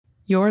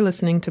You're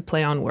listening to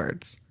Play on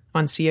Words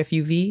on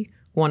CFUV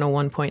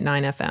 101.9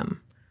 FM,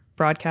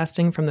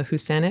 broadcasting from the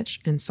Husanich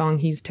and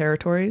Songhees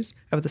territories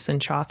of the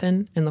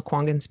Senchothan and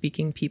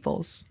Lekwungen-speaking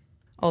peoples,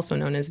 also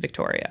known as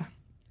Victoria.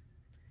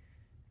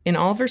 In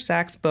Oliver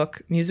Sacks'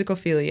 book,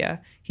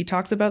 Musicophilia, he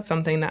talks about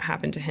something that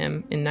happened to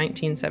him in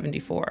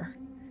 1974.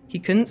 He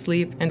couldn't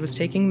sleep and was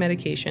taking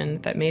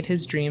medication that made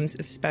his dreams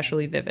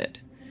especially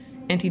vivid.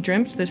 And he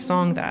dreamt this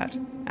song that,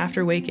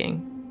 after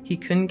waking, he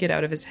couldn't get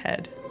out of his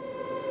head.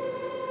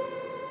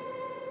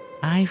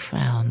 I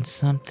found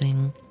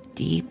something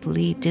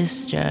deeply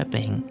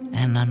disturbing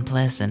and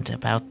unpleasant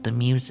about the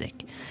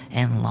music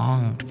and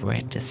longed for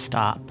it to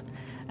stop.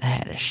 I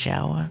had a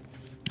shower,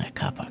 a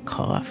cup of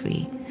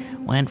coffee,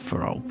 went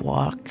for a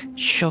walk,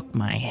 shook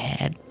my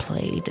head,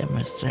 played a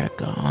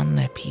mazurka on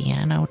the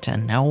piano to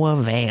no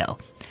avail.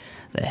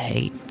 The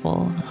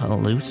hateful,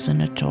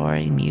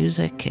 hallucinatory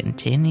music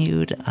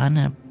continued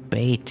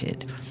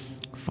unabated.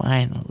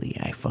 Finally,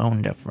 I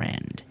phoned a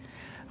friend,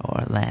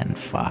 Orland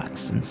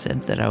Fox, and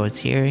said that I was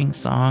hearing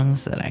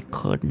songs that I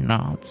could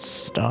not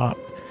stop,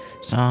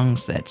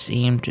 songs that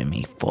seemed to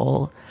me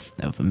full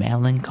of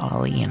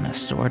melancholy and a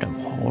sort of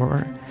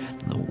horror.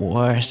 The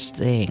worst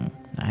thing,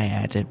 I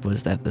added,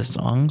 was that the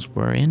songs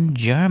were in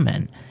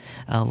German,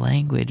 a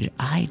language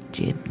I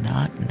did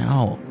not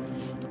know.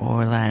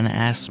 Orland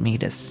asked me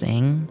to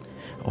sing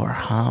or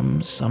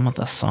hum some of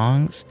the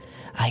songs.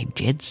 I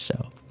did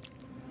so,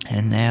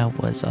 and there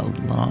was a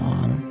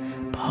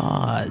long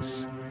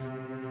pause.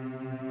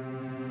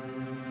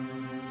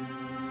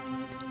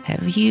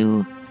 Have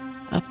you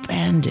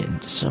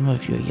abandoned some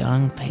of your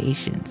young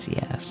patients, he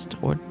asked,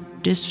 or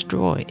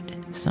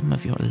destroyed some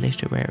of your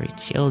literary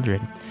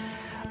children?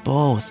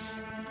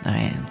 Both, I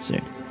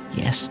answered.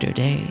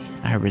 Yesterday,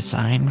 I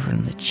resigned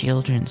from the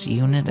children's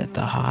unit at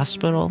the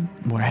hospital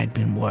where I'd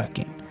been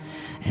working,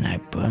 and I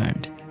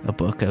burned a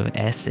book of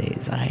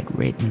essays I had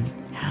written.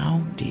 How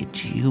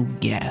did you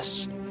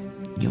guess?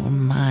 Your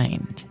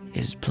mind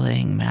is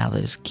playing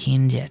Mahler's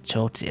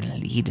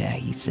Kindertotenlieder,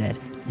 he said,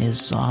 his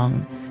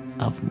song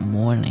of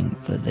mourning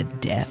for the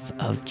death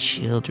of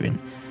children.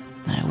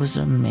 I was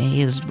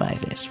amazed by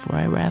this, for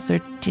I rather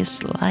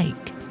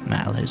dislike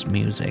Mahler's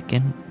music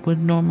and would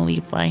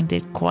normally find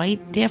it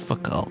quite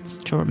difficult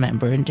to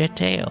remember in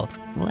detail,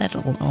 let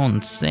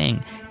alone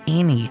sing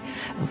any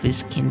of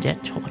his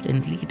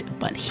Kindertotenlieder.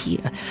 But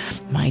here,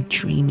 my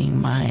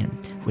dreaming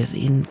mind, with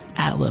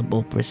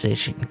infallible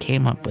precision,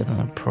 came up with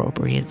an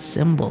appropriate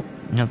symbol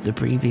of the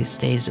previous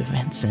day's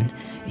events, and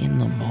in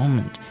the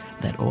moment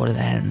that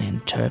Orland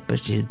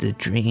interpreted the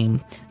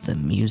dream, the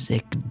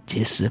music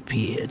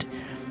disappeared.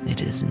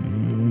 It has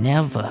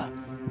never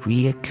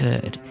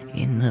reoccurred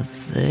in the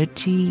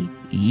 30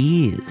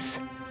 years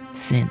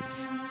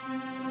since.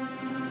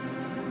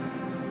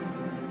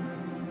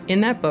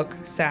 In that book,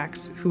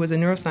 Sacks, who was a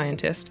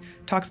neuroscientist,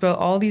 talks about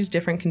all these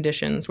different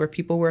conditions where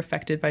people were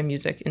affected by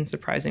music in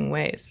surprising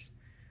ways,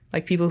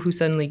 like people who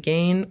suddenly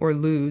gain or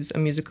lose a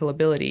musical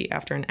ability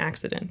after an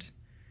accident.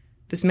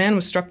 This man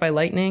was struck by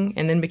lightning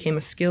and then became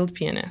a skilled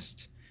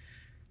pianist.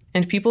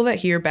 And people that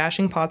hear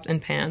bashing pots and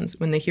pans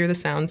when they hear the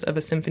sounds of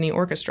a symphony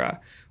orchestra,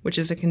 which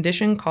is a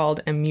condition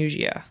called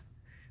amusia.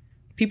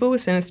 People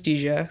with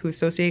synesthesia who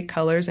associate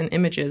colors and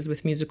images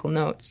with musical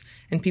notes,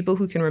 and people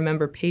who can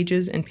remember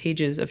pages and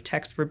pages of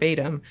text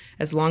verbatim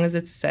as long as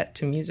it's set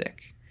to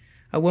music.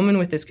 A woman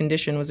with this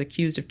condition was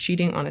accused of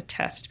cheating on a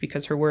test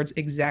because her words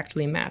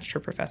exactly matched her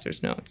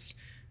professor's notes,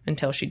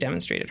 until she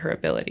demonstrated her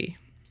ability.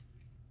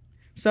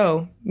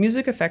 So,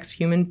 music affects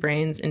human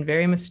brains in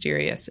very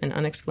mysterious and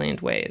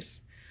unexplained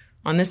ways.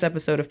 On this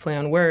episode of Play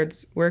on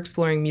Words, we're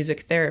exploring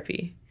music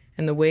therapy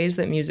and the ways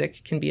that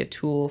music can be a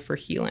tool for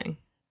healing.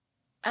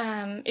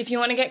 If you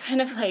want to get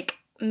kind of like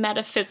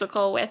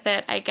metaphysical with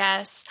it, I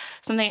guess,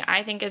 something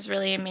I think is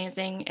really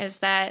amazing is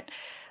that,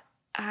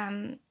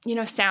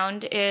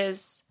 sound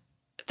is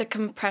the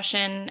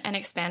compression and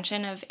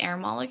expansion of air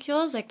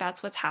molecules. Like,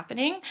 that's what's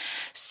happening.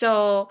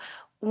 So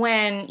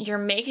when you're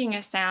making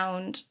a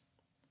sound,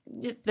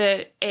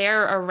 the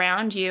air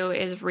around you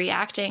is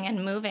reacting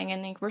and moving,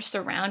 and like we're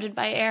surrounded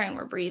by air and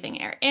we're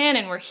breathing air in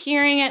and we're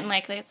hearing it, and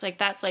like it's like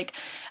that's like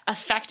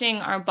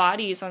affecting our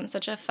bodies on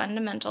such a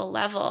fundamental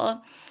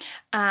level.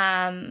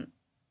 And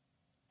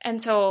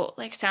so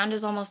like sound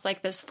is almost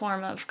like this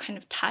form of kind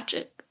of touch,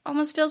 it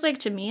almost feels like,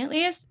 to me at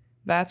least.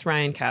 That's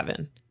Ryan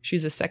Cavan.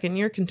 She's a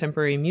second-year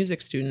contemporary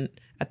music student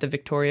at the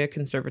Victoria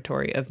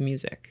Conservatory of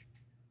Music.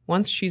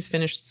 Once she's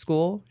finished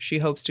school, she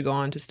hopes to go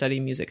on to study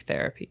music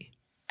therapy.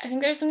 I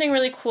think there's something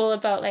really cool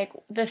about like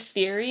the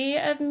theory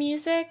of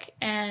music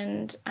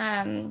and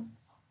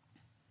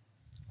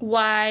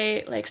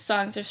why like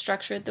songs are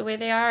structured the way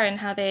they are and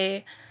how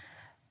they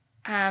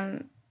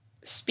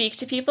speak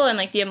to people and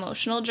like the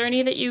emotional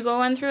journey that you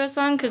go on through a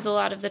song. Because a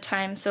lot of the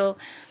time, so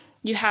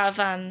you have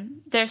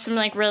there's some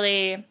like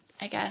really,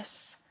 I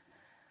guess,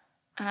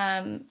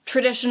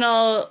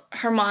 traditional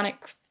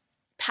harmonic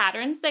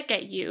patterns that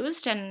get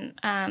used, and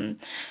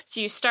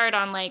so you start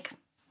on like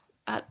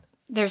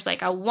there's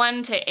like a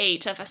 1 to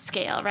 8 of a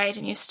scale, right?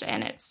 And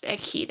and it's a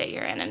key that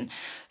you're in. And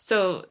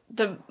so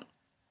the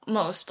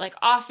most like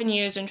often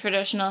used and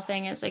traditional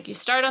thing is like you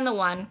start on the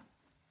 1,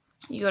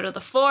 you go to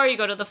the 4, you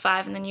go to the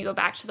 5, and then you go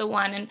back to the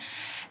 1,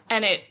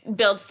 and it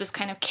builds this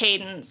kind of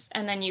cadence,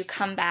 and then you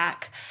come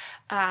back.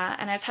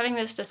 And I was having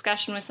this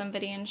discussion with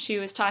somebody, and she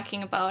was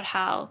talking about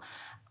how,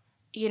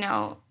 you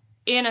know,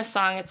 in a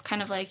song, it's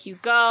kind of like you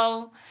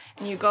go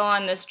and you go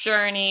on this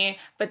journey,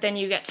 but then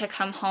you get to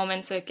come home.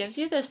 And so it gives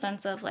you this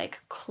sense of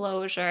like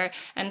closure.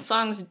 And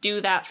songs do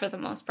that for the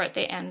most part.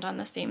 They end on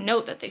the same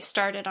note that they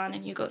started on,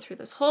 and you go through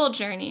this whole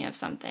journey of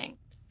something.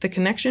 The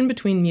connection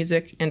between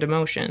music and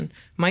emotion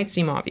might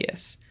seem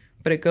obvious,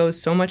 but it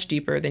goes so much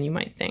deeper than you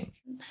might think.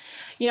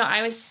 You know,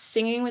 I was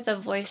singing with a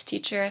voice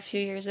teacher a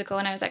few years ago,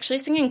 and I was actually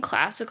singing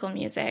classical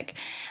music.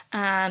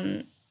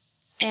 And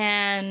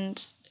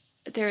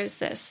there was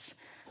this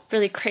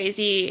really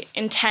crazy,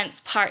 intense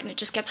part, and it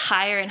just gets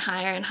higher and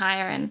higher and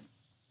higher, and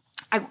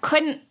I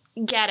couldn't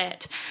get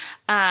it.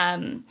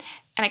 And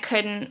I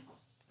couldn't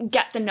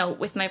get the note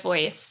with my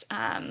voice.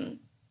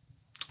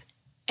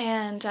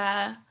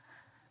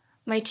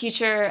 My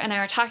teacher and I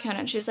were talking about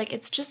it, and she was like,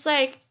 it's just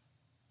like,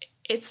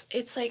 it's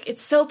like,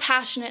 it's so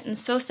passionate and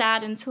so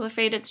sad and so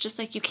afraid. It's just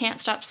like, you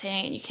can't stop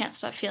saying it. You can't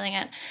stop feeling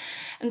it.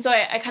 And so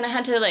I kind of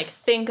had to like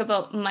think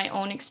about my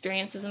own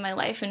experiences in my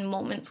life and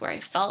moments where I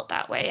felt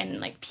that way, and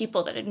like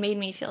people that had made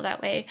me feel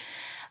that way.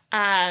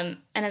 And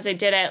as I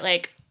did it,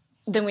 like,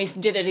 then we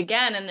did it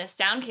again, and this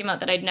sound came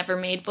out that I'd never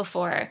made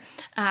before,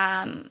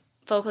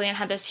 vocally, and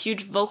had this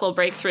huge vocal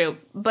breakthrough,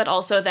 but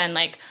also then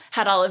like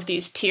had all of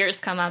these tears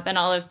come up and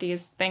all of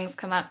these things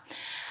come up.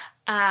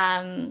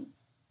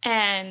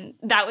 And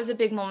that was a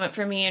big moment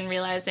for me in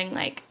realizing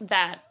like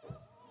that,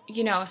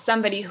 you know,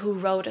 somebody who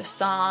wrote a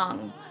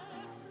song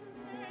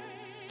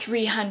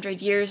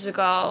 300 years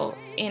ago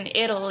in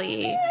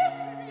Italy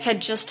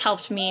had just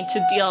helped me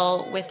to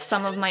deal with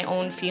some of my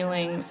own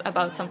feelings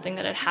about something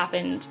that had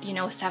happened, you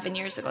know, 7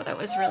 years ago that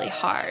was really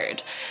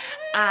hard.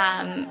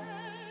 And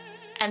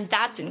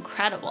that's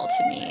incredible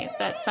to me,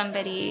 that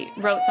somebody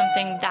wrote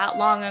something that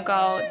long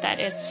ago that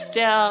is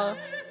still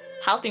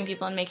helping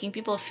people and making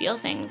people feel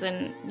things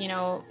and, you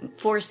know,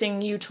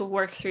 forcing you to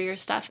work through your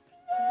stuff.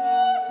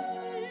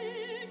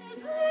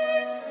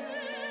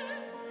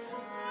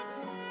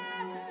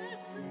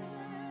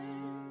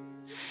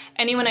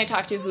 Anyone I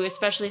talk to who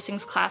especially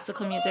sings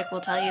classical music will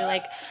tell you,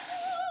 like,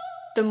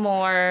 the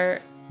more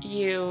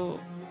you,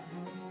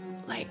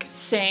 like,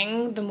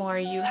 sing, the more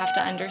you have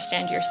to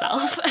understand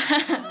yourself.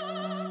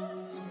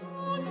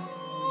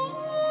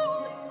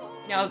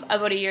 You know,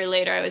 about a year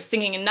later, I was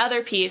singing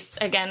another piece,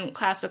 again,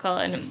 classical,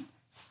 and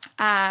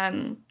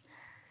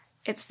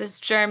it's this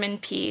German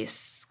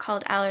piece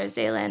called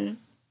Allerseelen,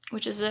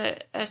 which is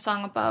a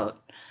song about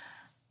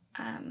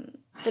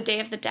the Day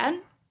of the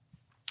Dead.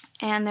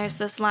 And there's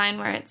this line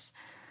where it's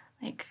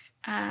like,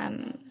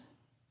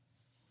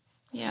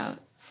 you know,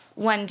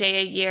 one day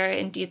a year,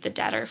 indeed the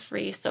dead are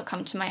free, so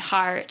come to my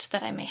heart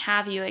that I may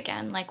have you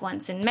again, like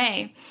once in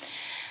May.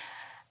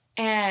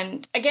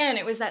 And again,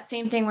 it was that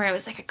same thing where I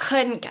was like, I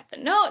couldn't get the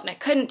note and I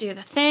couldn't do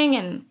the thing.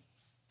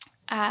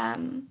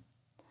 And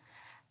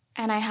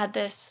I had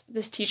this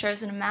teacher, I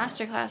was in a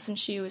master class, and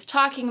she was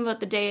talking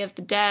about the Day of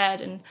the Dead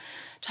and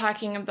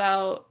talking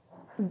about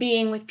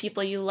being with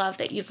people you love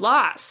that you've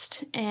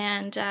lost.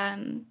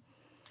 And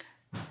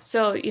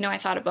so, you know, I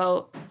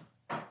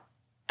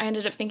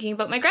ended up thinking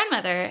about my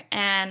grandmother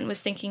and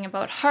was thinking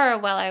about her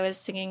while I was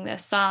singing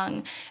this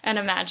song and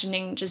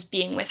imagining just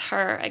being with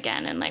her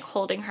again and like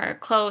holding her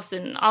close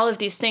and all of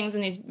these things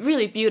and these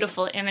really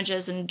beautiful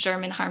images and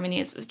German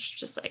harmonies, which was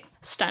just like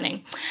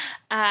stunning.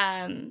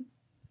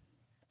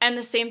 And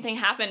the same thing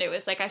happened. It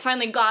was like I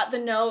finally got the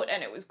note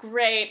and it was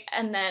great.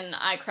 And then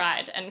I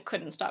cried and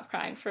couldn't stop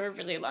crying for a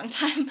really long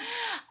time.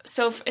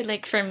 So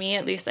like for me,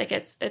 at least, like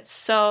it's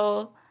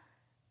so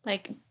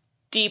like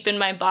deep in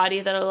my body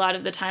that a lot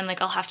of the time,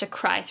 like I'll have to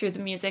cry through the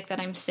music that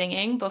I'm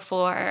singing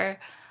before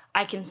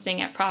I can sing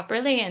it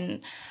properly. And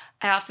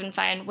I often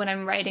find when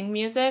I'm writing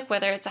music,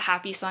 whether it's a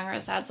happy song or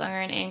a sad song or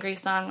an angry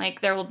song,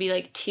 like there will be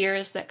like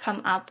tears that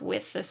come up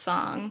with the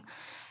song.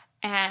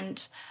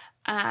 And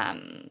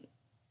I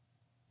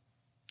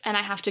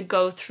have to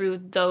go through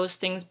those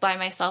things by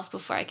myself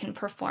before I can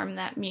perform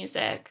that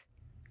music.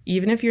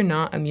 Even if you're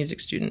not a music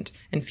student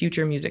and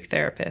future music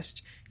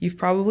therapist, you've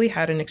probably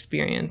had an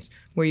experience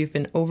where you've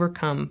been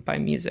overcome by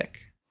music.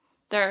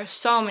 There are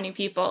so many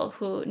people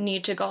who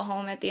need to go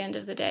home at the end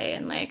of the day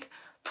and like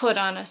put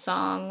on a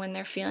song when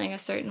they're feeling a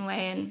certain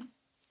way. And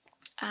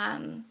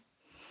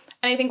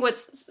I think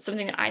what's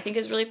something that I think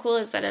is really cool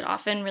is that it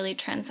often really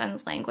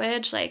transcends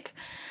language. Like,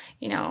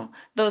 you know,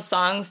 those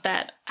songs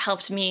that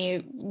helped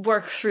me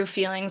work through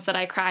feelings that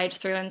I cried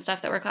through and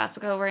stuff that were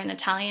classical were in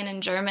Italian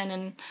and German.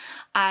 And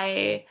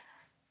I,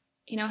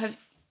 you know, have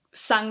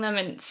sung them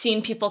and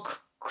seen people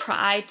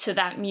cry to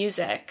that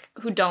music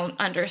who don't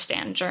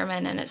understand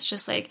German. And it's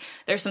just like,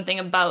 there's something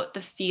about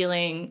the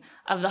feeling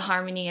of the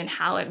harmony and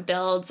how it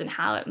builds and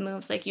how it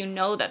moves. Like, you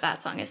know that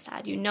that song is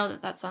sad. You know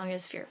that that song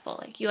is fearful.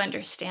 Like, you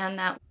understand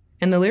that.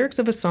 And the lyrics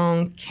of a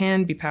song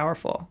can be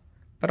powerful.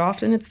 but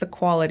often it's the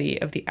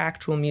quality of the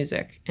actual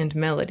music and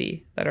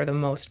melody that are the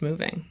most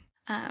moving.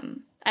 I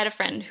had a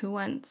friend who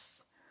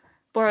once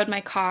borrowed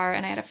my car,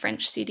 and I had a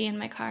French CD in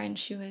my car, and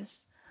she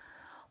was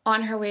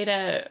on her way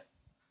to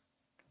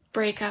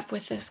break up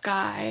with this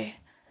guy,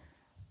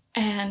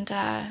 and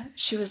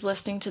she was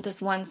listening to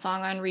this one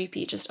song on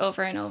repeat just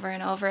over and over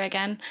and over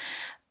again.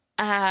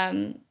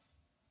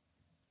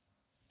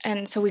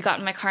 And so we got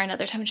in my car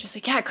another time, and she was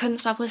like, yeah, I couldn't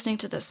stop listening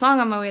to this song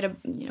on my way to,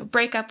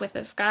 break up with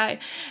this guy.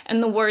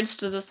 And the words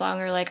to the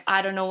song are like,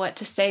 I don't know what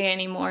to say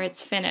anymore.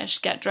 It's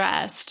finished. Get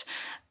dressed.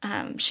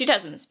 She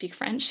doesn't speak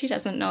French. She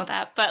doesn't know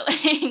that. But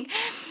like,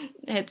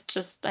 it's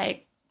just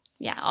like,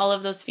 yeah, all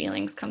of those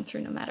feelings come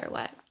through no matter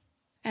what.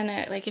 And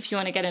like, if you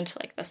want to get into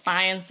like the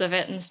science of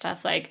it and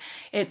stuff, like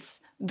it's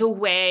the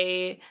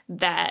way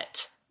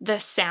that the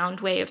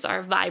sound waves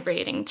are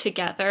vibrating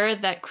together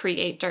that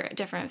create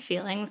different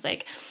feelings.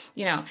 Like,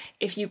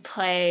 if you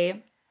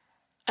play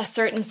a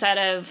certain set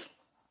of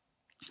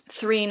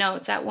 3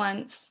 notes at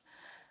once,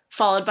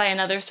 followed by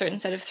another certain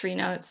set of 3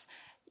 notes,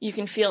 you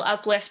can feel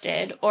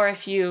uplifted. Or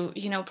if you,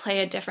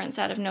 play a different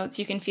set of notes,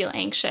 you can feel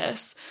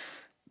anxious.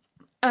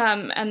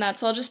 And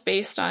that's all just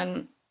based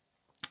on,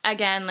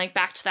 again, like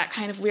back to that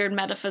kind of weird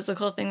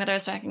metaphysical thing that I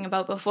was talking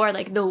about before,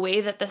 like the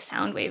way that the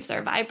sound waves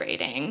are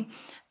vibrating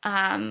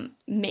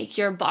make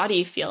your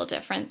body feel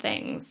different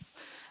things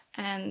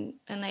and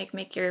like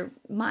make your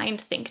mind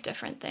think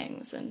different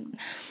things. And,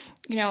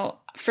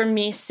 for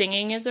me,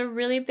 singing is a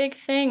really big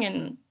thing.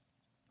 And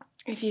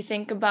if you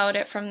think about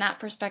it from that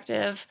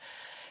perspective,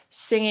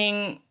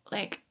 singing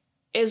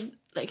is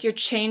you're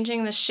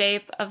changing the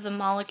shape of the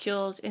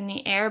molecules in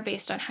the air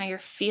based on how you're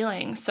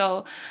feeling.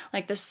 So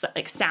this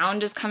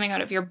sound is coming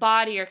out of your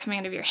body or coming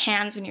out of your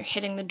hands when you're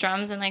hitting the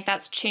drums, and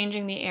that's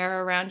changing the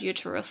air around you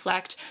to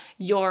reflect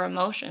your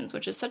emotions,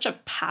 which is such a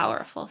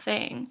powerful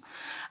thing.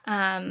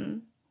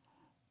 And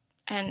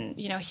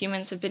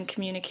humans have been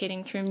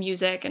communicating through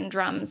music and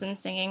drums and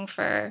singing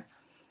for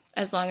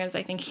as long as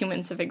I think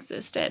humans have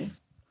existed.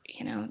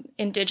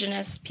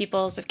 Indigenous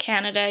peoples of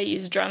Canada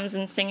use drums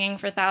and singing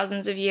for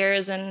thousands of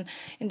years, and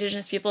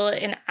Indigenous people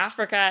in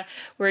Africa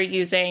were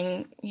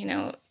using,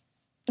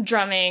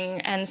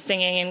 drumming and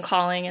singing and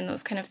calling and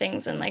those kind of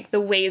things. And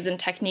the ways and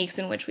techniques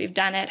in which we've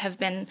done it have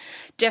been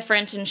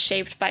different and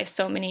shaped by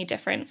so many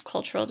different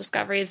cultural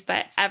discoveries,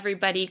 but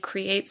everybody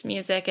creates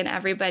music, and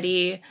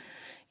everybody,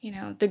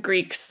 the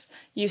Greeks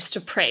used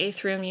to pray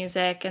through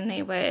music, and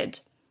they would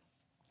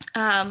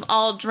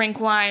all drink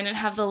wine and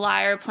have the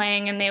lyre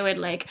playing, and they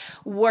would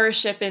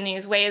worship in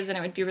these ways, and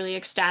it would be really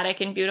ecstatic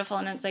and beautiful.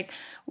 And it's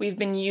we've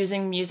been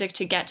using music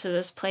to get to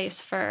this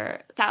place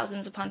for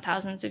thousands upon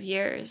thousands of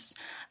years.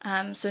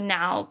 So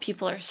now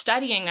people are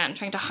studying that and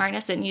trying to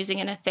harness it and using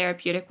it in a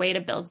therapeutic way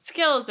to build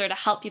skills or to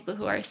help people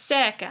who are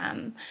sick.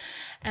 And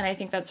I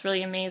think that's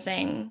really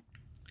amazing.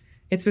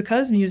 It's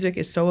because music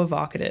is so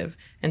evocative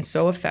and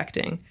so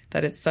affecting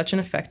that it's such an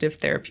effective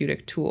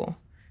therapeutic tool.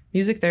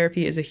 Music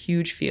therapy is a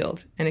huge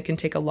field, and it can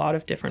take a lot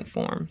of different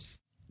forms.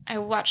 I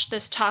watched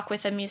this talk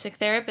with a music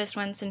therapist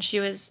once, and she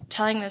was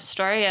telling this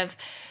story of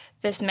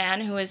this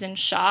man who was in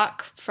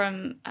shock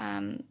from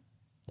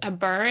a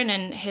burn,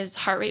 and his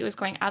heart rate was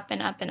going up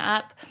and up and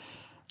up,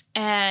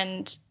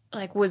 and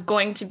was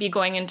going to be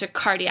going into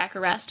cardiac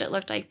arrest, it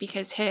looked like,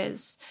 because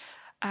his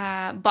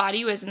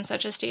body was in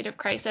such a state of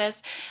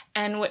crisis.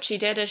 And what she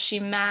did is she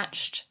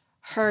matched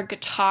her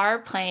guitar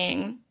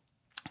playing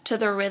to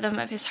the rhythm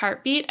of his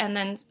heartbeat, and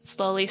then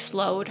slowly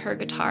slowed her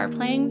guitar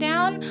playing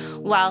down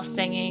while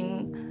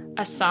singing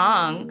a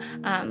song,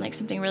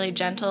 something really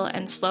gentle,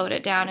 and slowed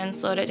it down and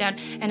slowed it down.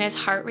 And his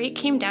heart rate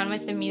came down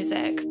with the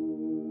music.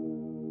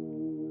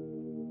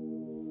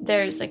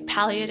 There's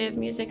palliative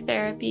music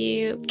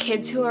therapy,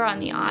 kids who are on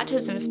the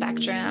autism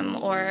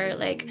spectrum, or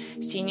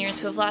seniors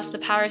who have lost the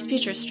power of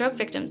speech, or stroke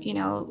victims,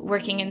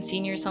 working in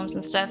seniors' homes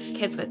and stuff,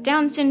 kids with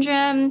Down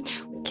syndrome,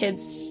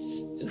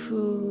 kids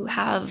who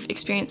have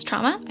experienced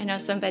trauma. I know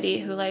somebody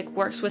who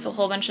works with a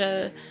whole bunch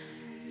of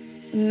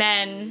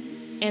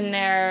men in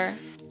their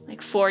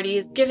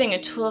 40s, giving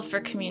a tool for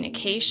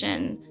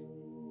communication.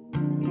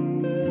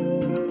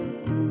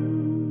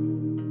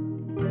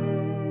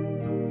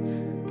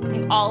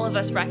 All of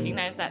us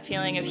recognize that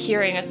feeling of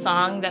hearing a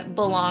song that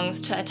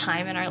belongs to a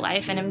time in our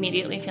life and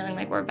immediately feeling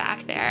like we're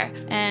back there.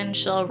 And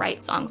she'll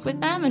write songs with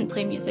them and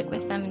play music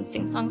with them and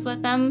sing songs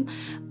with them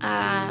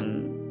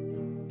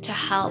to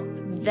help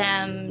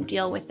them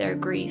deal with their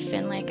grief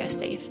in a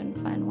safe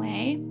and fun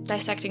way.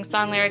 Dissecting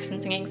song lyrics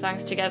and singing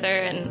songs together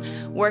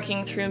and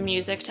working through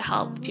music to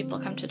help people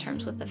come to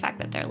terms with the fact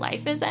that their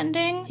life is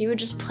ending. He would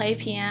just play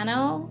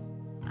piano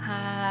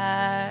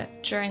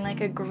during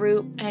a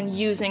group, and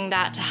using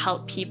that to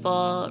help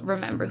people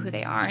remember who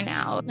they are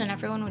now. And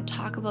everyone would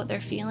talk about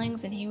their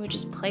feelings, and he would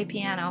just play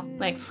piano,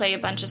 play a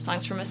bunch of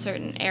songs from a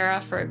certain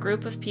era for a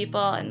group of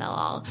people, and they'll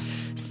all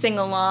sing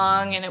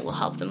along, and it will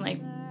help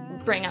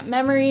them bring up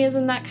memories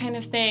and that kind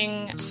of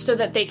thing, so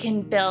that they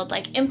can build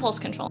impulse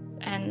control,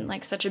 and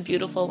such a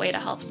beautiful way to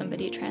help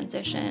somebody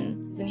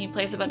transition. And he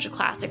plays a bunch of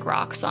classic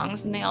rock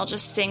songs, and they all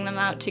just sing them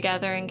out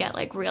together and get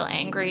real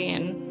angry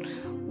and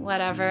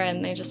whatever,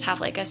 and they just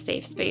have like a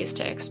safe space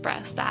to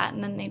express that,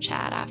 and then they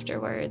chat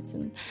afterwards.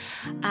 And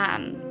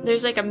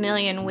there's like a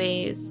million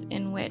ways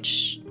in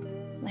which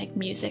like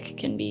music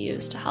can be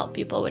used to help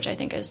people, which I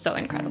think is so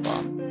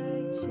incredible.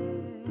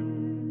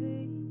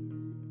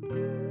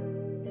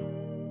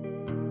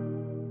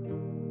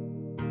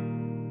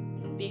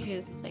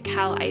 Because like,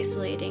 how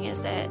isolating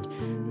is it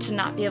to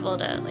not be able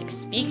to like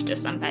speak to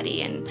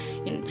somebody? And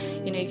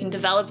you know, you can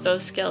develop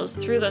those skills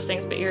through those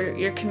things, but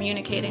you're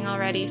communicating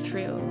already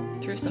through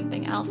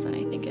something else. And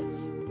I think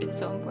it's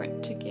so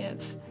important to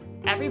give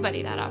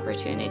everybody that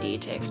opportunity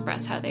to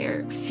express how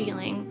they're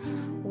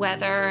feeling,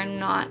 whether or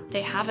not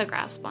they have a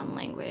grasp on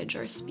language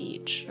or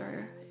speech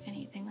or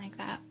anything like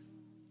that.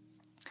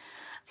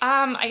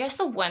 I guess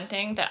the one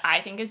thing that I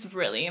think is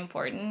really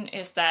important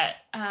is that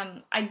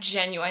I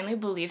genuinely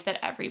believe that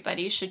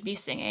everybody should be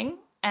singing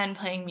and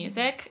playing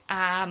music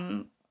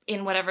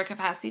in whatever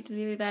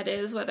capacity that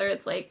is, whether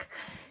it's like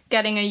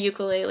getting a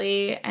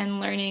ukulele and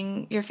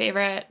learning your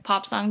favorite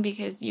pop song,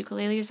 because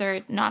ukuleles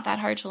are not that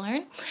hard to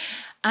learn,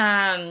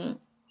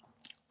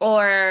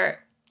 or,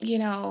 you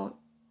know,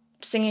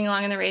 singing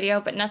along on the radio.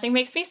 But nothing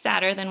makes me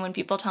sadder than when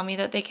people tell me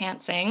that they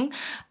can't sing.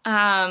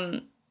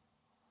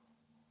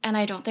 And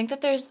I don't think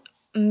that there's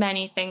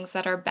many things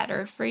that are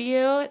better for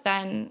you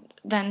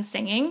than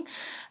singing.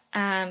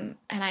 And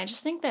I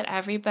just think that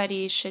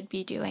everybody should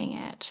be doing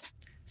it.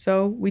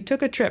 So we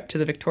took a trip to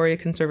the Victoria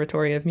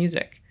Conservatory of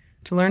Music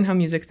to learn how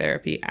music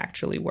therapy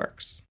actually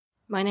works.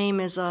 My name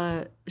is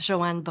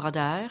Joanne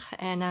Brodeur,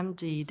 and I'm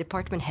the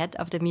department head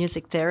of the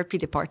music therapy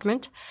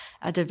department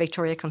at the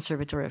Victoria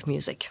Conservatory of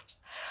Music.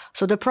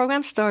 So the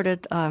program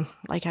started,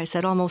 like I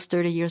said, almost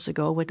 30 years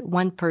ago with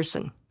one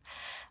person.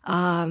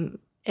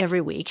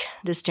 Every week,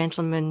 this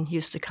gentleman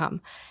used to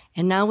come.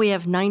 And now we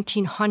have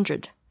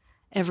 1,900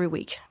 every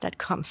week that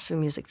comes to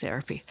music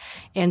therapy.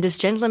 And this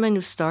gentleman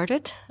who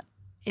started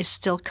is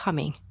still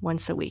coming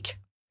once a week.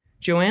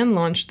 Joanne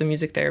launched the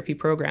music therapy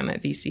program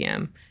at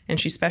VCM, and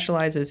she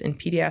specializes in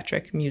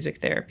pediatric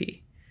music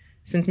therapy.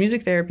 Since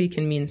music therapy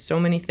can mean so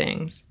many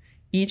things,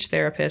 each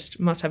therapist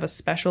must have a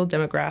special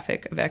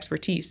demographic of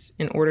expertise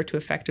in order to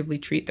effectively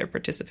treat their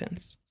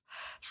participants.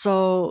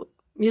 So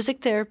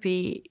music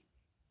therapy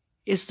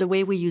is the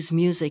way we use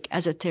music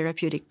as a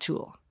therapeutic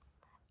tool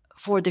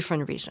for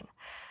different reasons.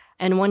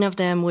 And one of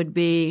them would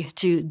be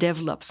to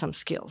develop some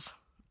skills.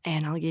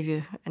 And I'll give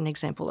you an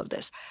example of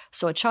this.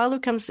 So a child who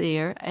comes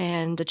here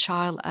and the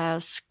child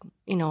has,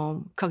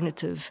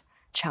 cognitive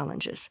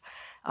challenges.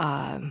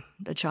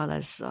 The child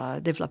has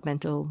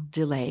developmental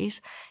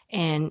delays,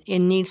 and it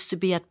needs to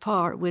be at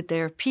par with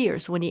their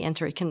peers when he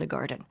enters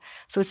kindergarten.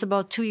 So it's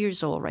about 2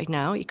 years old right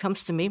now. He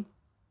comes to me.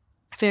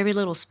 Very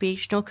little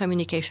speech, no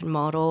communication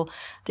model,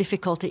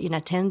 difficulty in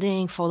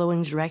attending,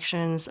 following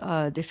directions,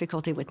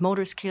 difficulty with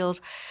motor skills.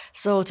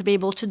 So to be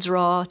able to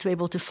draw, to be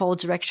able to follow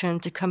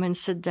direction, to come and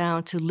sit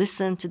down, to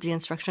listen to the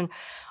instruction,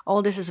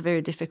 all this is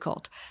very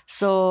difficult.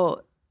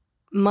 So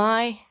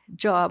my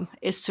job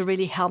is to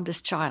really help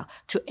this child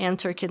to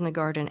enter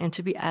kindergarten and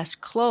to be as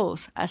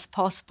close as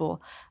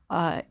possible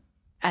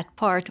at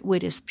part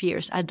with his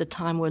peers at the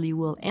time where he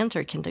will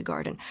enter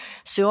kindergarten.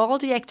 So all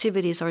the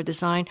activities are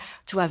designed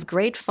to have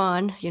great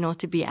fun,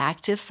 to be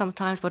active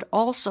sometimes, but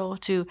also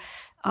to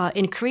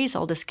increase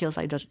all the skills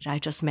I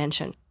just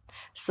mentioned.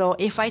 So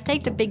if I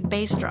take the big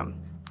bass drum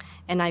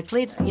and I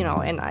play,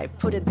 and I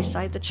put it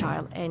beside the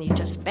child and he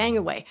just bang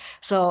away.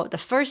 So the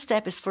first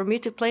step is for me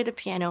to play the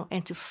piano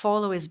and to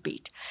follow his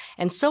beat.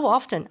 And so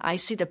often I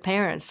see the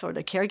parents or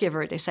the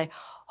caregiver, they say,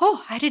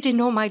 "Oh, I didn't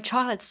know my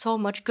child had so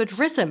much good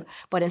rhythm."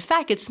 But in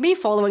fact, it's me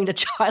following the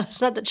child.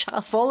 It's not the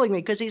child following me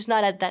because he's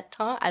not at that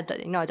time, at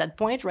that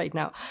point right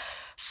now.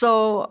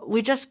 So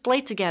we just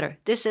play together.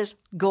 This is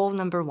goal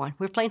number one.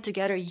 We're playing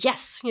together.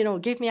 Yes,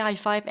 give me a high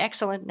five.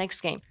 Excellent.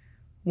 Next game.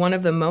 One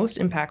of the most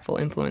impactful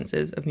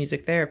influences of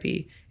music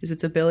therapy is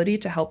its ability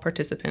to help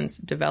participants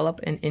develop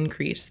and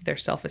increase their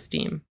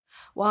self-esteem.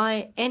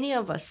 Why any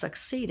of us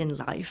succeed in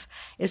life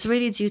is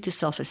really due to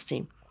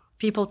self-esteem.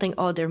 People think,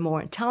 they're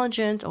more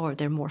intelligent or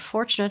they're more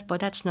fortunate, but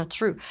that's not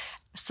true.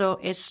 So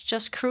it's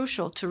just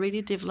crucial to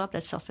really develop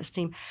that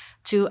self-esteem,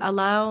 to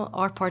allow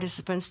our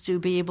participants to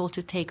be able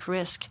to take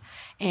risk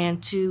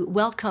and to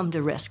welcome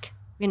the risk.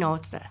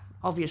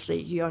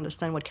 Obviously, you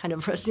understand what kind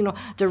of risk,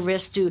 the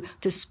risk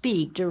to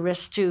speak, the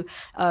risk to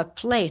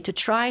play, to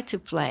try to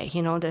play,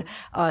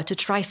 to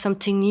try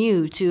something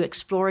new, to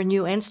explore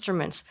new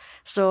instruments.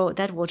 So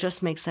that will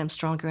just make them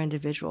stronger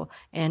individual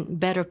and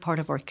better part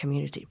of our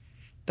community.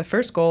 The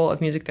first goal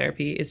of music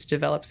therapy is to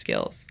develop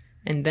skills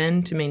and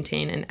then to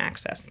maintain and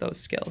access those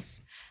skills.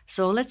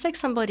 So let's take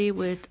somebody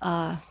with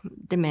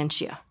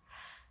dementia.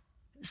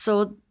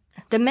 So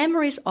the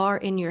memories are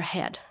in your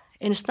head,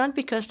 and it's not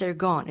because they're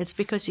gone. It's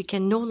because you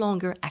can no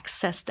longer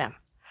access them.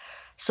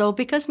 So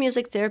because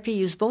music therapy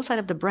uses both sides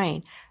of the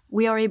brain,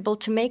 we are able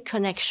to make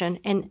connection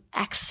and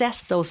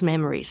access those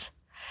memories.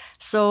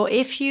 So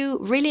if you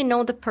really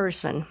know the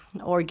person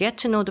or get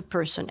to know the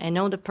person and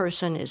know the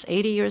person is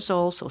 80 years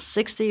old, so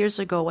 60 years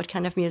ago, what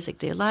kind of music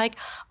they like,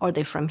 are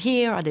they from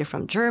here, are they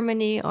from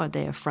Germany, are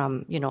they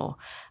from,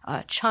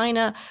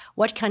 China,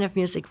 what kind of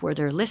music were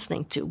they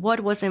listening to,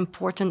 what was an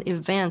important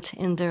event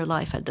in their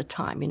life at the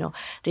time,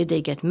 did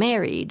they get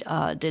married,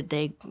 did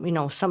they,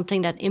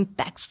 something that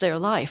impacts their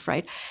life,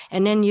 right?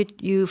 And then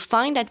you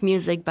find that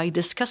music by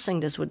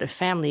discussing this with the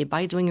family,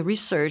 by doing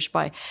research,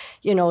 by,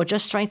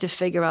 just trying to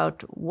figure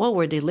out what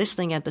were they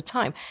listening at the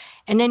time.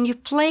 And then you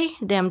play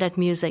them that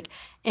music,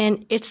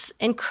 and it's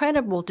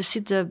incredible to see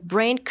the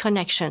brain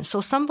connection.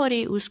 So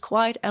somebody who's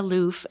quite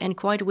aloof and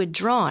quite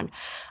withdrawn,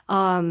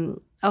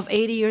 of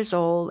 80 years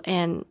old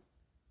and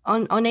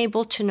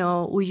unable to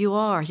know who you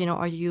are.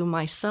 Are you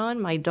my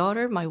son, my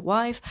daughter, my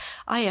wife?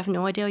 I have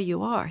no idea who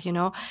you are,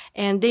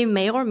 And they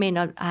may or may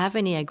not have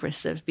any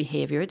aggressive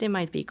behavior. They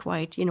might be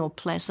quite,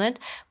 pleasant,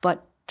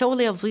 but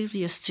totally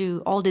oblivious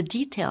to all the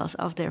details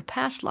of their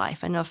past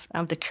life and of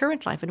the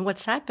current life and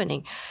what's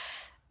happening.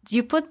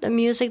 You put the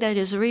music that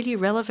is really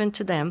relevant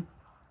to them,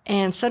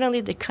 and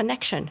suddenly the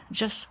connection,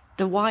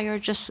 the wire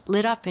just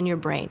lit up in your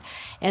brain.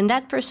 And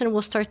that person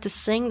will start to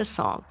sing the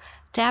song,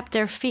 tap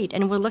their feet,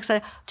 and will look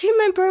at, do you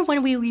remember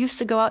when we used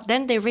to go out?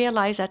 Then they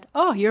realize that,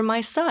 oh, you're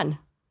my son.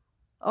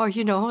 Or,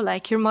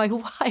 like you're my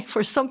wife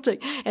or something.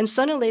 And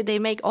suddenly they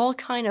make all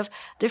kind of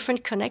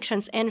different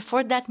connections. And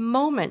for that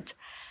moment,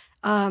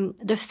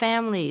 the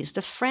families,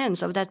 the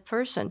friends of that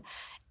person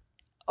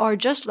are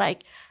just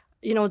like,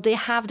 they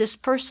have this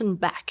person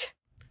back.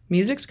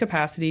 Music's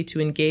capacity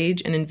to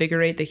engage and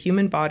invigorate the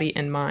human body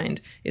and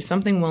mind is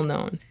something well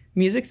known.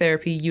 Music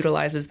therapy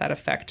utilizes that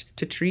effect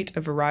to treat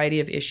a variety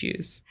of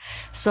issues.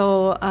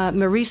 So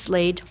Marie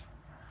Slade,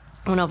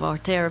 one of our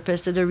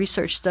therapists, did a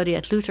research study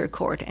at Luther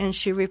Court, and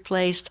she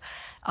replaced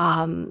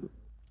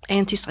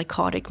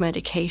antipsychotic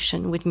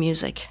medication with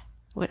music,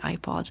 with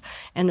iPods,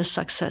 and the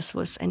success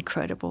was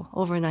incredible,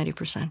 over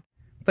 90%.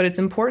 But it's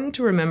important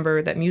to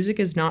remember that music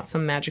is not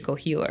some magical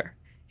healer.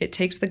 It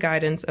takes the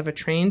guidance of a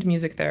trained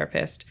music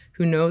therapist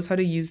who knows how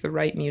to use the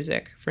right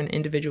music for an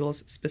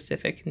individual's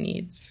specific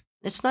needs.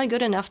 It's not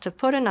good enough to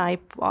put an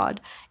iPod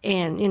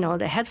and,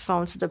 the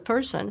headphones to the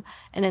person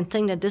and then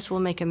think that this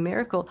will make a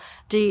miracle.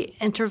 The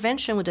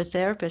intervention with the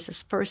therapist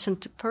is person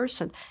to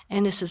person,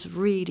 and this is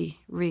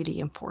really,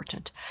 really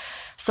important.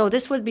 So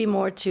this would be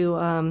more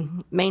to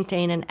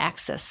maintain and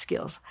access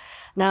skills.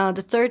 Now,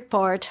 the third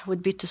part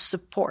would be to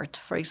support,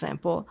 for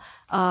example,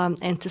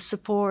 and to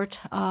support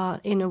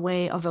in a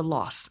way of a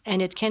loss.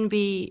 And it can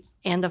be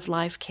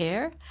end-of-life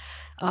care,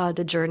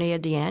 the journey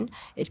at the end.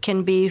 It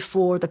can be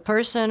for the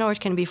person, or it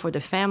can be for the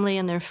family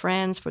and their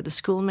friends, for the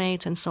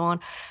schoolmates and so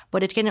on.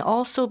 But it can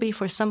also be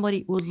for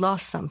somebody who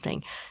lost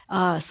something.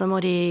 I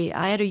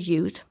had a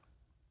youth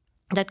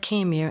that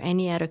came here and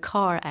he had a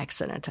car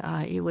accident.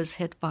 He was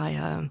hit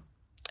by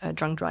a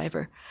drunk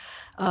driver.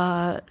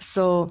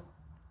 So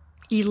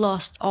he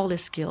lost all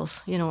his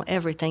skills,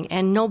 everything.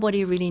 And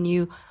nobody really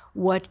knew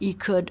what he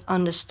could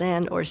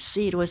understand or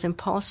see. It was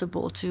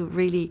impossible to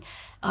really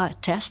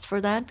test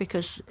for that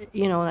because,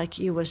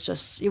 he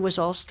was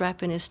all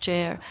strapped in his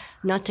chair.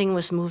 Nothing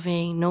was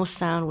moving. No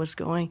sound was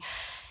going.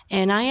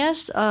 And I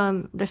asked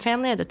the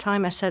family at the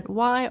time, I said,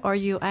 why are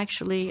you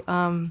actually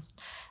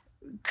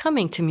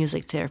coming to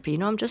music therapy?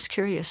 I'm just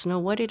curious,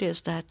 what it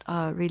is that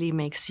really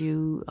makes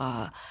you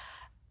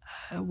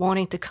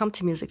wanting to come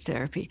to music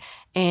therapy.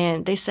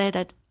 And they said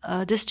that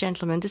this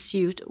gentleman, this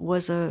youth,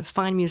 was a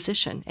fine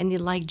musician and he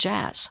liked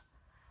jazz.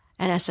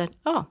 And I said,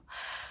 oh.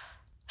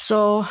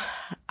 So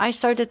I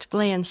started to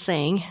play and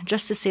sing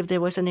just to see if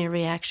there was any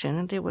reaction.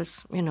 And there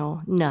was,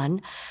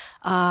 none.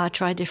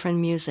 Tried different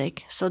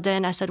music. So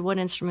then I said, what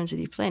instruments did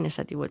he play? And he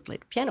said he would play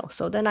the piano.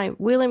 So then I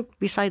wheeled him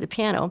beside the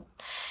piano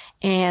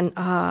and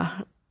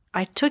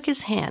I took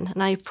his hand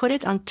and I put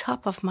it on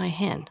top of my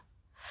hand.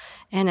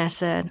 And I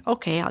said,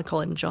 okay, I'll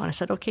call him John. I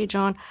said, okay,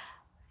 John,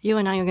 you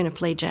and I are going to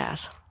play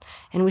jazz.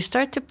 And we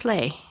started to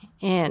play.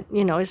 And,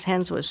 his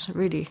hands was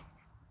really,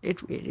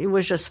 it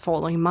was just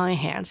following my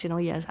hands.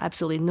 He has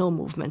absolutely no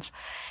movements.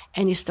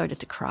 And he started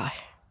to cry.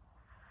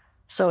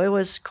 So it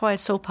was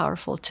quite so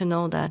powerful to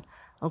know that,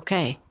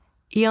 okay,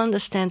 he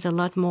understands a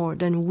lot more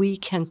than we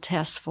can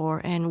test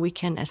for and we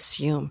can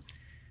assume.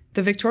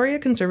 The Victoria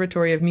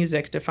Conservatory of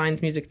Music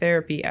defines music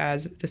therapy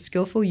as the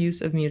skillful use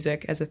of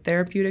music as a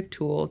therapeutic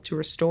tool to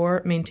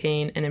restore,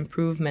 maintain, and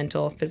improve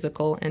mental,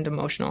 physical, and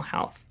emotional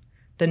health.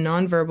 The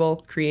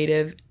nonverbal,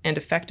 creative, and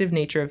effective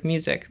nature of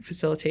music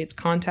facilitates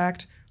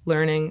contact,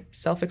 learning,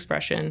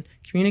 self-expression,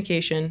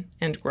 communication,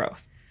 and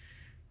growth.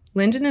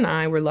 Lyndon and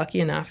I were lucky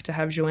enough to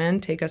have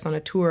Joanne take us on a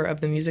tour of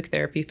the music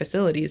therapy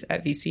facilities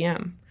at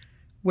VCM,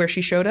 where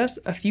she showed us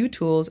a few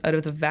tools out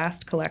of the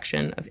vast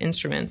collection of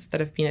instruments that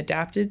have been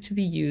adapted to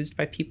be used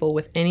by people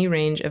with any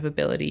range of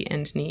ability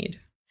and need.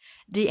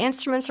 The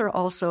instruments are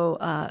also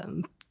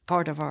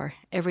part of our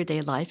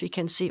everyday life. You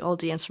can see all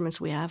the instruments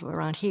we have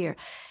around here.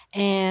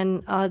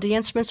 And the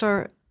instruments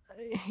are,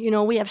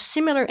 we have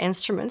similar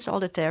instruments, all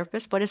the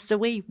therapists, but it's the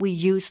way we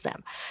use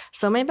them.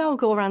 So maybe I'll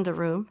go around the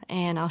room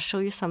and I'll show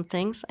you some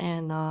things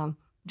and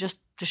just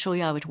to show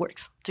you how it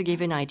works, to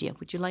give you an idea.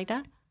 Would you like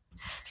that?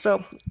 So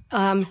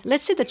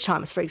let's see the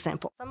chimes, for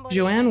example.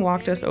 Joanne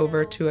walked us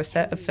over to a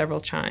set of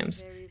several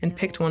chimes and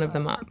picked one of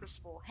them up,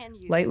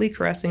 lightly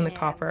caressing the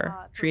copper,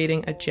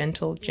 creating a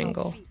gentle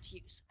jingle.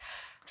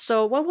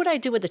 So what would I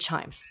do with the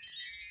chimes?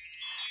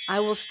 I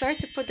will start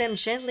to put them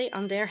gently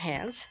on their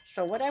hands.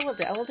 So what I will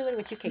do it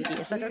with you, Katie.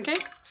 Is that okay?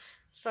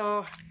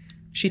 So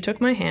she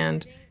took my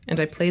hand, and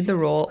I played the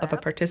role of a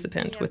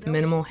participant with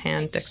minimal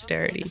hand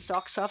dexterity.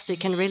 Socks off so you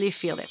can really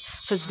feel it.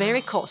 So it's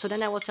very cold. So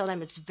then I will tell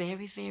them it's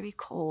very, very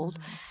cold.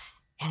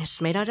 And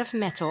it's made out of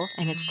metal,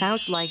 and it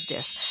sounds like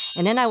this.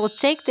 And then I will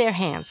take their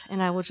hands,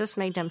 and I will just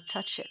make them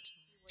touch it.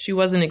 She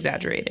wasn't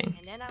exaggerating.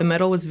 The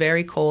metal was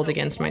very cold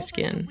against my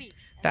skin.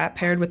 That,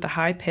 paired with the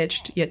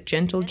high-pitched yet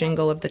gentle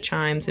jingle of the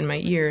chimes in my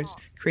ears,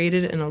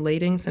 created an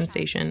elating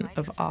sensation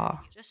of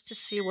awe. Just to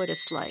see what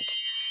it's like.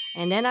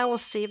 And then I will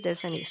see if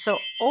there's any. So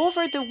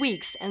over the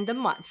weeks and the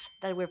months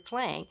that we're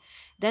playing,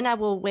 then I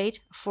will wait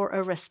for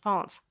a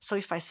response. So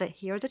if I say,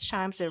 here are the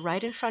chimes, they're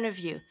right in front of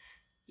you,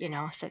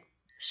 I said,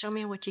 show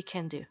me what you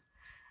can do.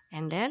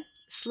 And then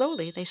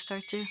slowly they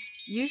start to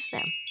use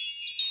them.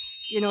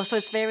 So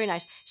it's very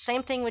nice.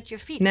 Same thing with your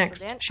feet.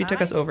 Next, so she took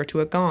us over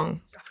to a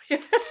gong.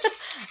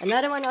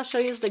 Another one I'll show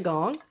you is the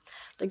gong.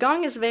 The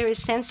gong is very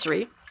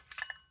sensory.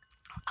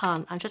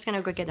 I'm just going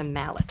to go get a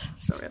mallet.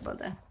 Sorry about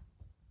that.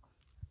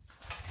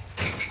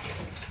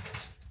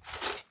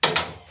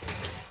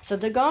 So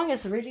the gong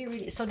is really,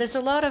 really... So there's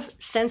a lot of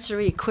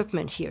sensory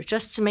equipment here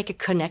just to make a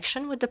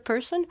connection with the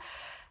person,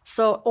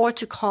 or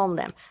to calm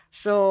them.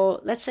 So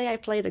let's say I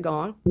play the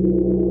gong.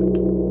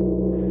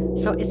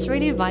 So it's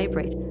really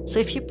vibrate. So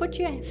if you put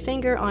your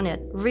finger on it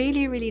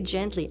really, really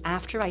gently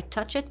after I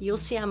touch it, you'll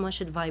see how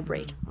much it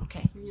vibrates.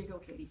 Okay, here you go,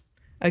 Katie.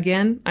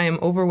 Again, I am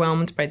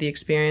overwhelmed by the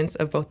experience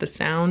of both the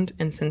sound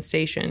and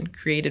sensation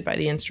created by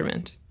the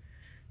instrument.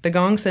 The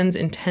gong sends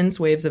intense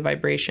waves of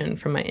vibration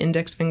from my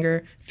index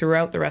finger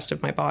throughout the rest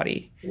of my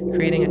body,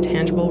 creating a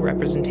tangible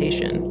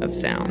representation of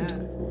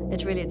sound.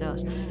 It really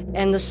does.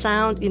 And the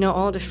sound,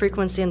 all the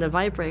frequency and the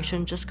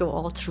vibration just go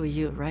all through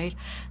you, right?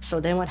 So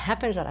then what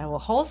happens is that I will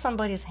hold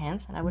somebody's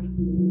hands and I would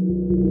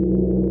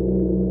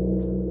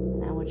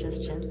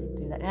just gently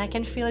do that. And I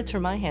can feel it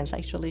through my hands,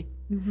 actually.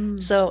 Mm-hmm.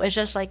 So it's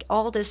just like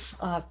all this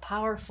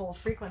powerful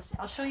frequency.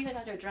 I'll show you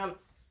another drum.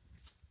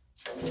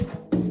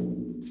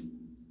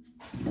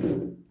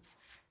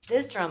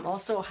 This one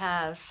also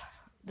has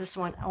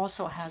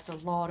a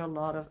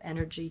lot of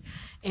energy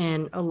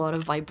and a lot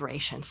of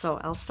vibration. So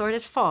I'll start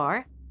it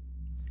far.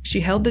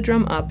 She held the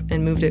drum up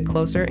and moved it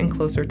closer and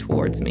closer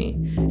towards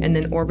me, and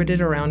then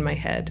orbited around my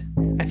head.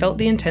 I felt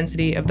the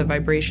intensity of the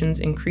vibrations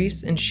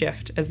increase and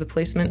shift as the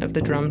placement of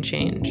the drum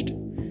changed.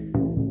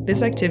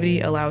 This activity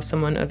allows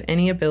someone of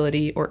any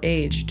ability or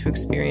age to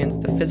experience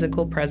the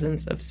physical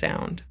presence of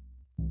sound.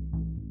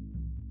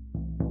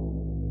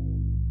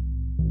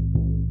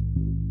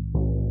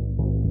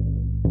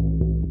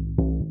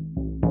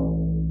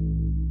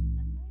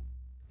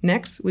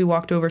 Next, we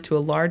walked over to a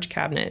large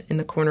cabinet in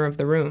the corner of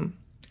the room.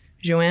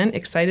 Joanne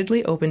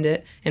excitedly opened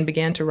it and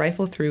began to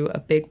rifle through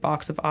a big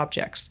box of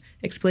objects,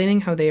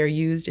 explaining how they are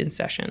used in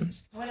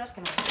sessions. What else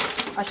can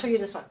I'll show you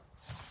this one.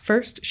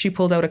 First, she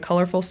pulled out a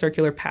colorful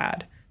circular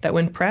pad that,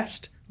 when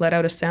pressed, let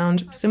out a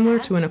sound similar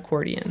to an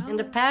accordion. And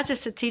the pads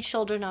is to teach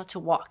children how to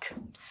walk.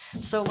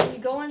 So when you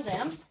go on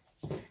them,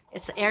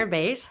 it's air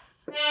bass.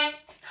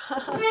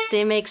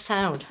 They make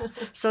sound.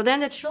 So then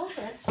the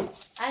children,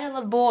 I had a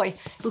little boy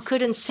who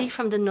couldn't see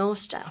from the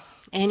nose down,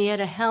 and he had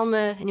a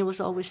helmet and he was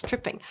always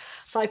tripping.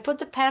 So I put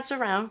the pads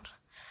around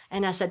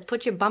and I said,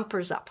 put your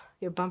bumpers up,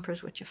 your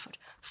bumpers with your foot.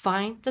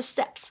 Find the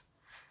steps,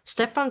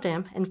 step on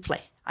them and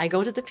play. I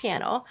go to the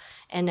piano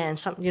and then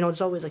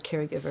there's always a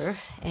caregiver,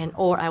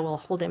 or I will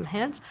hold them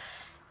hands,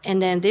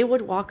 and then they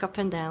would walk up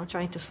and down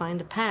trying to find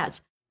the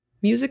pads.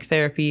 Music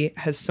therapy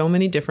has so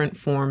many different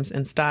forms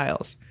and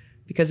styles,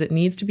 because it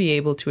needs to be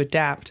able to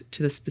adapt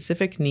to the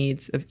specific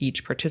needs of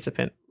each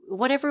participant.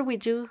 Whatever we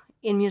do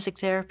in music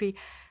therapy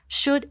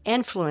should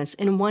influence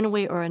in one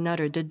way or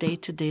another the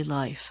day-to-day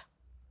life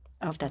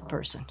of that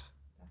person.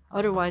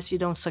 Otherwise, you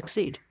don't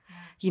succeed.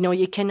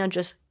 You cannot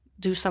just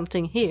do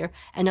something here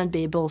and not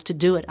be able to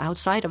do it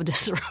outside of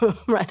this room,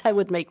 right? That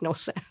would make no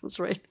sense,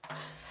 right?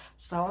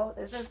 So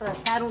this is the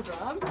paddle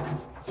drum.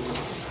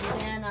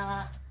 And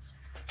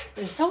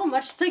there's so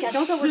much thing. I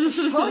don't know what to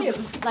show you.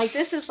 Like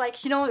this is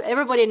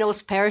everybody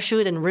knows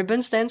parachute and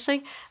ribbons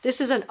dancing. This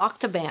is an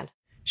octoband.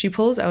 She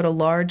pulls out a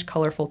large,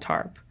 colorful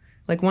tarp,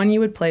 like one you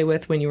would play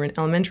with when you were in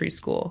elementary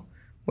school,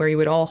 where you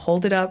would all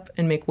hold it up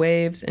and make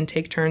waves and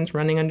take turns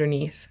running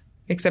underneath,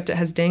 except it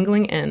has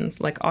dangling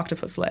ends like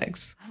octopus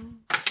legs.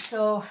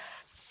 So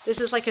this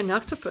is like an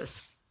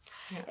octopus.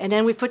 Yeah. And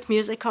then we put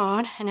music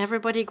on and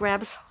everybody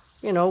grabs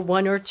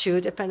one or two,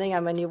 depending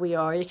how many we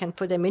are. You can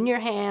put them in your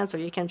hands or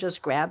you can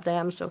just grab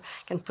them. So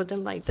you can put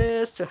them like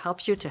this to help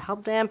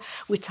them.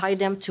 We tie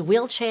them to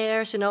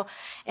wheelchairs,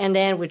 and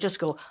then we just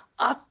go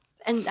up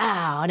and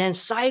down and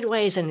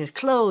sideways and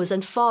close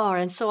and far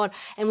and so on.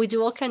 And we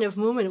do all kind of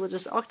movement with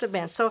this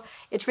octoband. So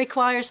it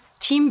requires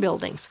team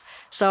buildings.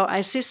 So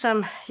I see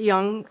some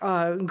young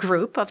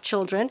group of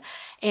children,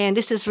 and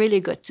this is really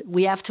good.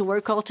 We have to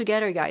work all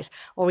together, guys.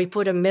 Or we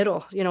put a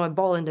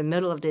ball in the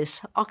middle of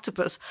this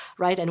octopus,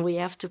 right? And we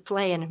have to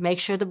play and make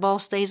sure the ball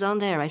stays on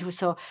there, right?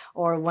 So,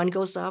 or one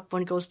goes up,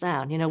 one goes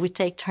down. We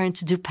take turns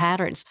to do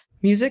patterns.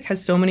 Music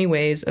has so many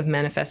ways of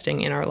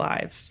manifesting in our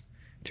lives.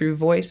 Through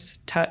voice,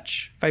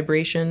 touch,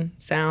 vibration,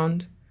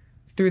 sound.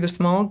 Through the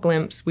small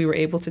glimpse we were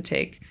able to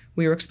take,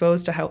 we were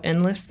exposed to how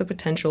endless the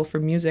potential for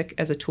music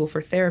as a tool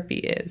for therapy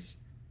is.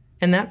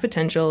 And that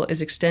potential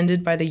is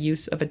extended by the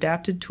use of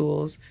adapted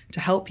tools to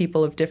help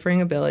people of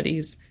differing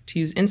abilities to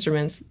use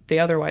instruments they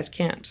otherwise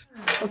can't.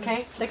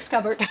 Okay, next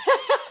cupboard.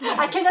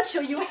 I cannot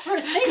show you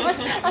everything, but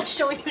I'll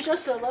show you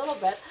just a little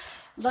bit.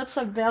 Lots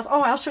of bells.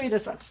 Oh, I'll show you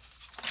this one.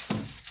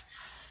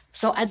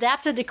 So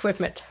adapted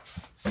equipment.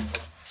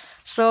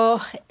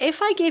 So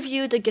if I give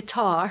you the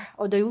guitar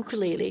or the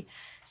ukulele,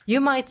 you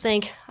might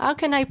think, how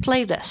can I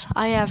play this?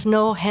 I have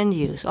no hand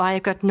use. I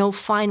have got no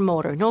fine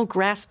motor, no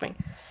grasping.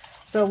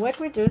 So what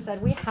we do is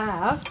that we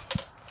have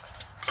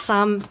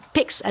some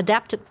picks,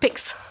 adapted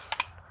picks.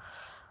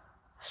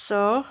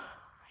 So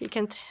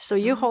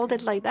you hold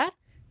it like that.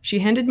 She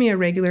handed me a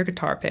regular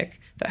guitar pick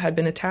that had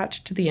been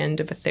attached to the end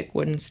of a thick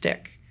wooden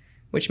stick,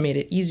 which made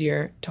it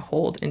easier to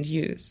hold and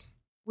use.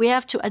 We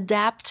have to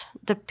adapt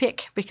the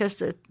pick because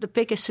the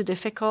pick is too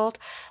difficult.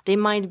 They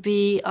might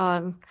be,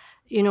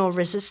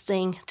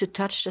 resisting to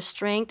touch the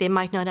string. They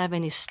might not have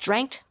any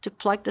strength to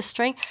plug the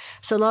string.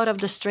 So a lot of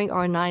the string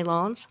are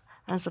nylons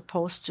as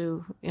opposed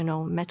to,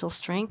 metal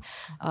string,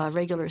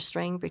 regular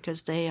string,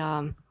 because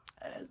the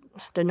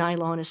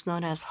nylon is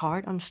not as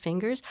hard on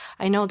fingers.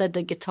 I know that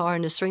the guitar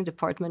and the string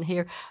department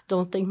here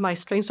don't think my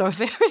strings are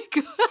very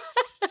good.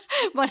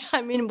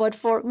 But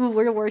for who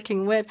we're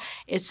working with,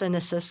 it's a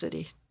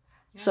necessity.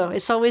 So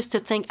it's always to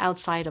think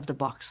outside of the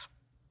box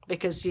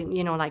because,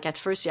 like at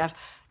first you have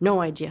no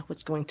idea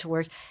what's going to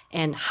work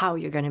and how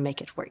you're going to make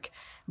it work.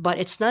 But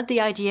it's not the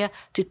idea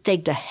to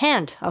take the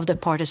hand of the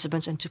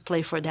participants and to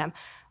play for them.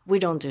 We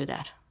don't do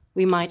that.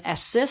 We might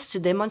assist to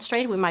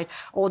demonstrate. We might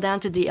hold down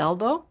to the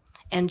elbow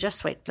and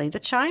just wait, play the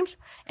chimes,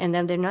 and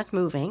then they're not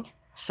moving.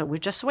 So we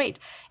just wait.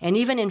 And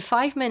even in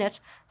 5 minutes,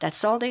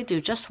 that's all they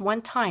do. Just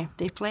one time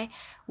they play.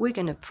 We're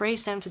going to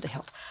praise them to the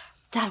hilt.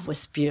 That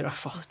was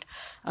beautiful.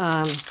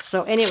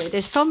 So anyway,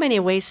 there's so many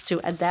ways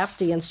to adapt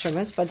the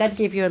instruments, but that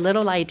gives you a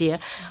little idea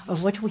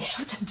of what we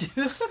have to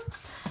do.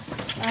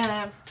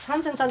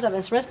 Tons and tons of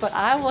instruments, but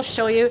I will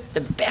show you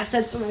the best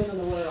instrument in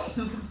the world.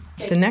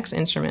 Okay. The next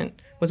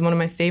instrument was one of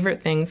my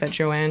favorite things that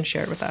Joanne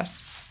shared with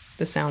us,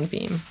 the sound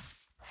beam.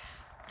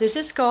 This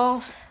is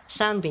called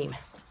sound beam.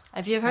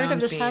 Have you heard of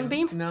the sound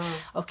beam? No.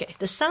 Okay,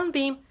 the sound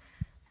beam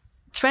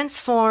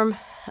transform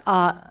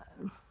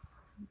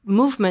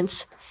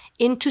movements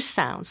into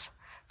sounds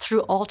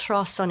through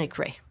ultrasonic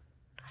ray.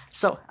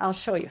 So I'll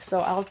show you. So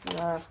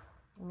let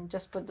me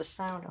just put the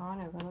sound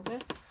on a little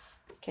bit.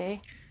 Okay.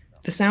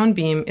 The sound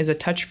beam is a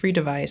touch-free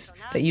device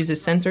that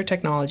uses sensor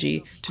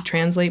technology to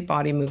translate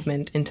body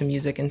movement into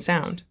music and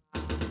sound.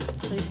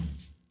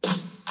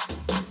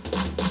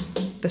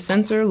 The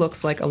sensor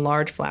looks like a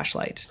large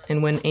flashlight,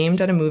 and when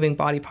aimed at a moving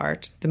body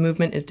part, the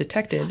movement is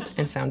detected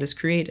and sound is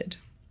created.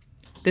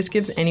 This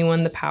gives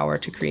anyone the power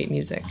to create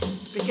music.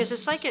 Because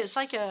it's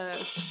like a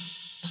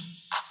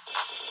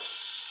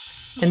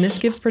And this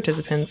gives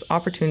participants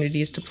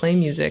opportunities to play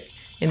music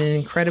in an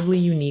incredibly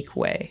unique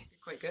way.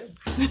 Quite good.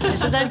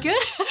 Isn't that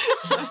good?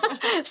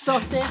 So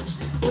then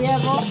we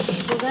have all.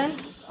 So then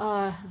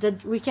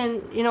that we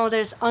can,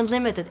 there's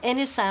unlimited.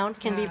 Any sound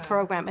can be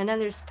programmed, and then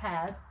there's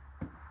pad.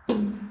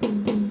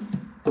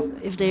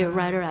 If they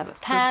rather have a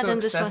pad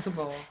and this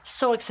accessible. One,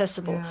 so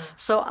accessible. Yeah.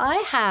 So I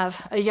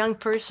have a young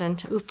person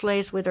who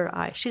plays with her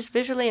eyes. She's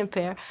visually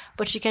impaired,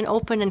 but she can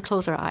open and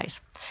close her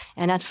eyes.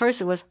 And at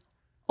first it was,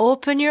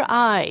 open your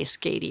eyes,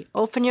 Katie.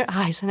 Open your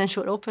eyes, and then she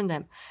would open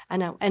them,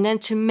 and then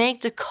to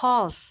make the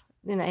cause,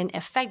 an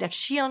effect that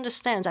she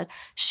understands that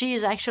she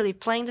is actually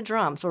playing the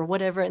drums or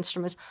whatever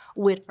instruments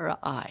with her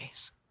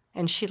eyes.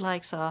 And she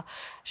likes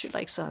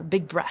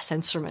big brass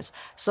instruments.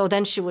 So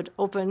then she would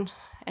open,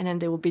 and then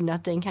there would be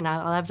nothing, and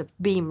I'll have the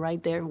beam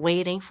right there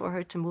waiting for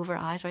her to move her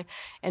eyes, right?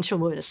 And she'll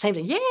move the same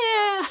thing,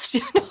 yes,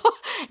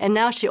 And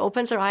now she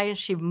opens her eye and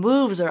she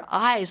moves her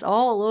eyes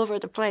all over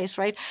the place,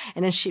 right?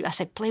 And then I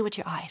said, play with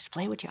your eyes,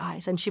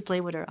 and she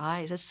played with her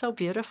eyes. It's so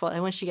beautiful.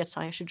 And when she gets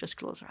tired, she just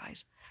close her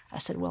eyes. I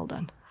said, well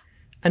done.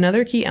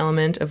 Another key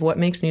element of what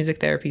makes music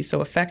therapy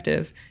so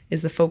effective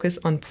is the focus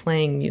on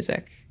playing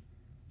music.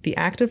 The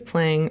act of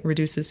playing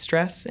reduces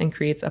stress and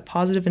creates a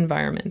positive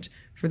environment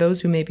for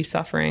those who may be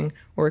suffering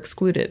or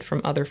excluded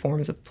from other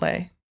forms of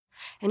play.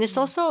 And it's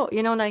also,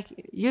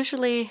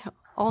 usually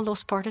all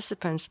those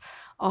participants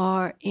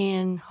are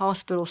in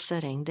hospital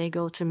setting. They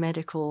go to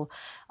medical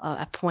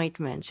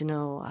appointments,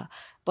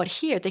 but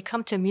here they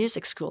come to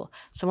music school.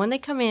 So when they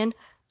come in,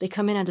 they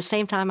come in at the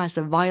same time as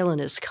the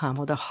violinist come,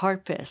 or the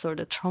harpist, or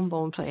the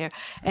trombone player,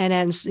 and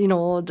then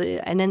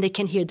and then they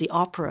can hear the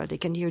opera, they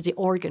can hear the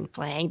organ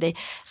playing.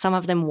 Some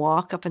of them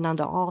walk up and down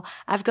the hall.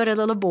 I've got a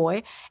little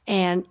boy,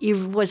 and he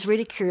was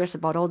really curious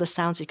about all the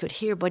sounds he could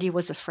hear, but he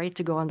was afraid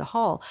to go on the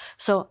hall.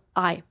 So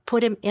I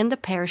put him in the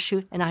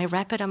parachute, and I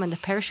wrapped him in the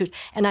parachute,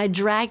 and I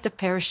dragged the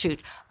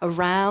parachute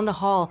around the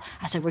hall.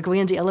 I said, we're going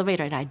in the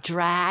elevator, and I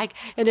drag,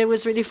 and it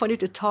was really funny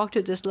to talk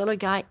to this little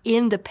guy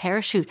in the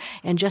parachute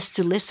and just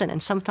to listen.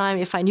 And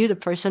sometimes if I knew the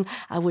person,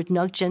 I would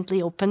knock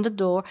gently, open the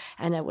door,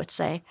 and I would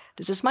say,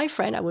 this is my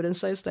friend. I wouldn't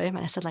say his name.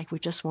 And I said, we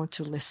just want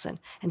to listen.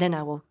 And then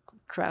I will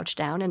crouch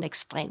down and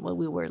explain what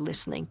we were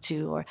listening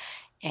to,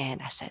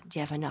 and I said, do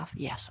you have enough?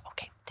 Yes.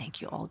 Okay.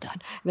 Thank you. All done.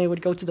 And they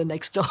would go to the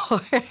next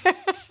door.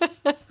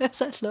 Is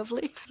that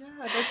lovely? Yeah,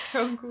 that's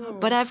so cool.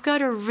 But I've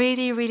got a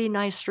really, really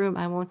nice room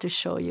I want to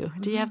show you.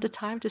 Do you have the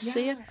time to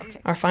see it?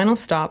 Okay. Our final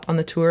stop on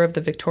the tour of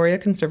the Victoria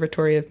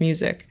Conservatory of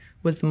Music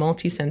was the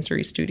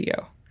Multisensory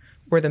Studio,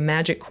 or the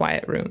Magic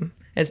Quiet Room,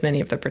 as many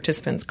of the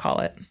participants call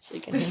it. So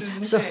you can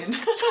so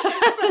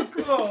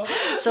cool.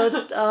 So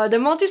the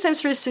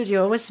Multisensory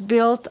Studio was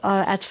built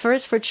at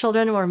first for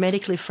children who are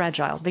medically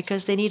fragile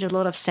because they need a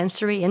lot of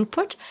sensory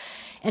input.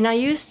 And I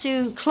used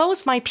to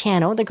close my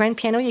piano, the grand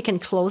piano, you can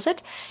close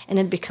it, and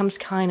it becomes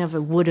kind of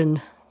a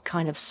wooden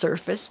kind of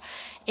surface.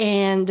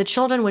 And the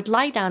children would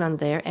lie down on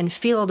there and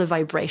feel all the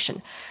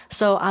vibration.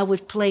 So I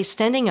would play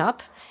standing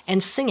up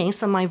and singing,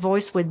 so my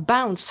voice would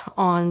bounce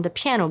on the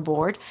piano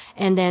board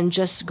and then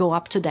just go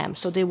up to them.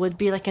 So there would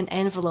be like an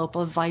envelope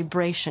of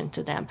vibration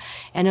to them.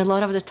 And a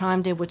lot of the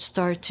time they would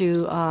start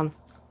to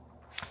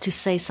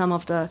say some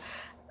of the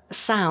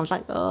sound,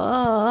 like,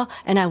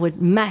 and I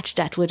would match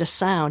that with a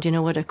sound,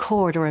 with a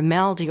chord or a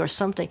melody or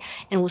something,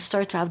 and we'll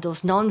start to have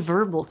those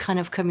non-verbal kind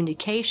of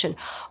communication,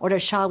 or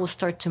the child will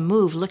start to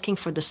move looking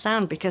for the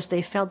sound because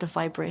they felt the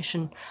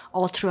vibration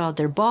all throughout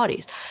their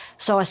bodies.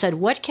 So I said,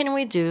 what can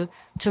we do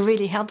to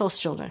really help those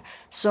children?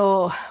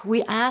 So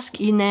we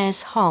asked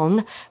Inez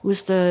Holm,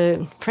 who's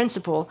the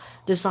principal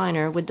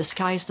designer with The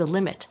Sky's the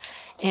Limit,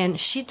 and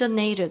she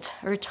donated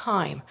her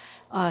time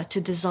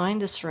to design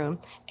this room,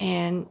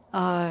 and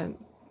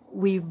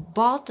we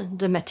bought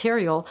the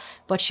material,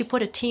 but she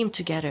put a team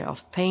together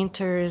of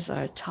painters,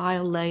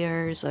 tile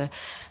layers,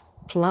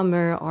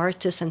 plumber,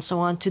 artists, and so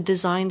on to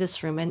design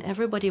this room, and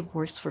everybody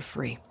works for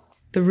free.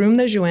 The room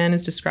that Joanne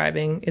is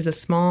describing is a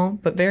small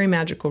but very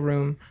magical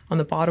room on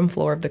the bottom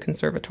floor of the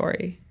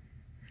conservatory.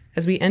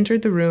 As we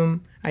entered the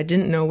room, I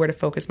didn't know where to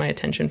focus my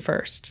attention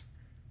first.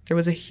 There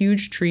was a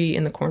huge tree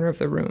in the corner of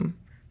the room,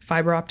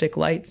 fiber optic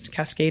lights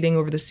cascading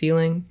over the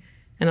ceiling,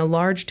 and a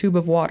large tube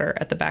of water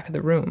at the back of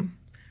the room,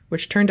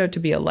 which turned out to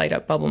be a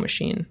light-up bubble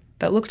machine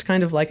that looked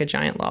kind of like a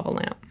giant lava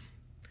lamp.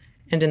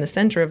 And in the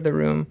center of the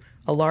room,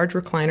 a large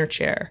recliner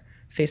chair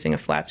facing a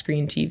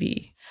flat-screen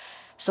TV.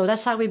 So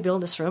that's how we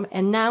build this room.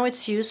 And now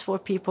it's used for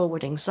people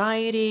with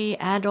anxiety,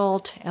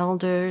 adult,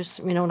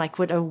 elders, like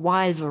with a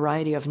wide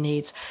variety of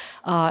needs.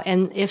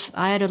 And if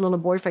I had a little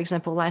boy, for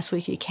example, last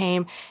week he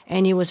came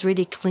and he was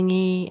really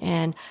clingy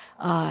and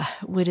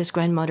with his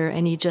grandmother,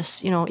 and he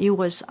just, he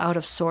was out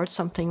of sorts.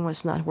 Something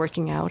was not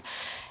working out.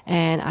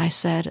 And I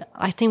said,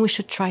 I think we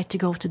should try to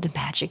go to the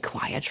Magic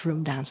Quiet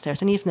Room downstairs.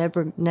 And he's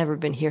never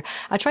been here.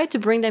 I tried to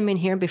bring them in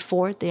here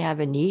before they have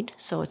a need,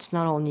 so it's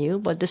not all new.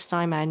 But this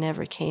time I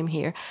never came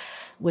here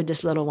with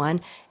this little one.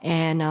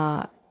 And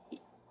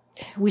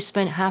we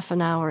spent half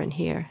an hour in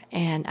here.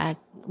 And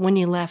when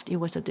he left, he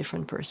was a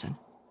different person.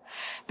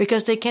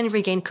 Because they can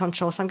regain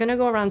control. So I'm going to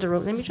go around the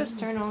room. Let me just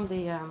turn on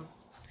the...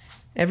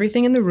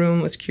 Everything in the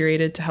room was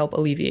curated to help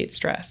alleviate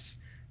stress.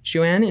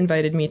 Joanne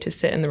invited me to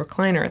sit in the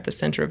recliner at the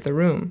center of the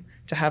room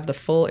to have the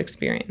full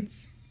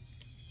experience.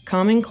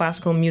 Calming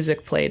classical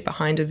music played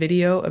behind a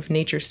video of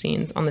nature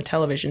scenes on the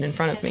television in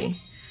front of me,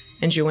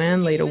 and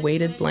Joanne laid a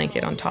weighted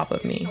blanket on top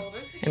of me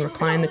and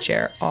reclined the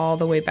chair all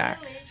the way back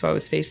so I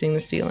was facing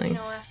the ceiling,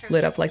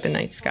 lit up like the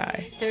night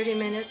sky. 30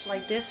 minutes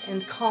like this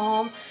and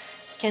calm,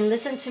 can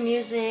listen to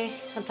music.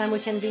 Sometimes we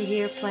can be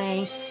here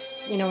playing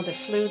the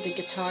flute, the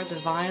guitar, the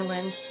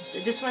violin.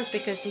 This one's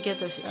because you get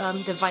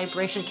the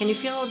vibration. Can you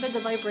feel a little bit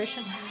the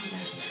vibration?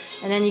 Yes.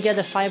 And then you get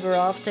the fiber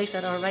optics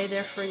that are right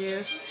there for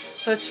you.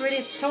 So it's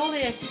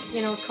totally a,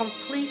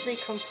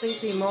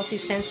 completely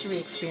multi-sensory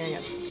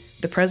experience.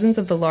 The presence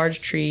of the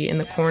large tree in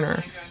the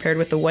corner, paired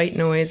with the white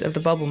noise of the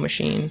bubble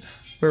machine,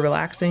 were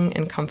relaxing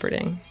and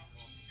comforting.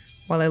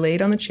 While I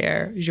laid on the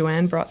chair,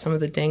 Joanne brought some of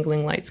the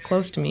dangling lights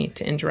close to me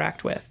to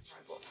interact with.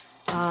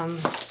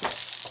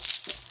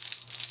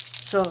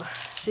 So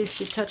see if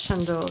you touch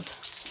on those.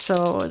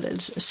 So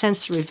it's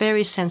sensory,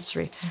 very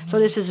sensory. Mm-hmm. So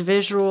this is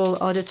visual,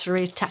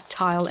 auditory,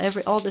 tactile.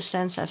 All the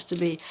sense has to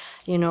be,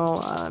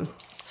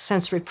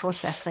 sensory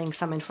processing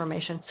some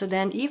information. So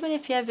then even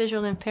if you have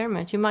visual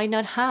impairment, you might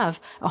not have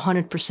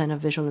 100%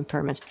 of visual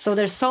impairment. So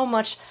there's so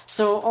much.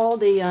 So all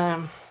the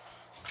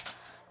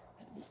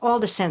all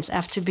the sense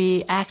have to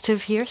be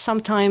active here,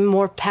 sometimes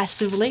more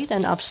passively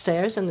than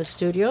upstairs in the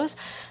studios,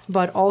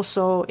 but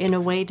also in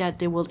a way that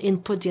they will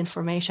input the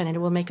information and it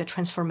will make a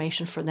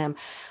transformation for them,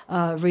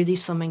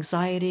 release some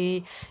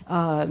anxiety,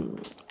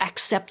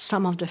 accept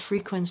some of the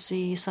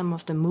frequency, some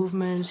of the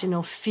movements,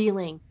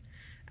 feeling.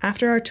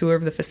 After our tour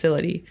of the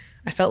facility,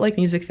 I felt like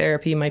music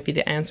therapy might be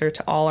the answer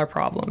to all our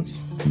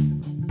problems.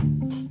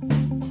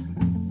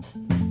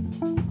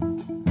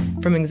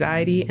 From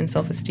anxiety and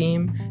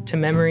self-esteem to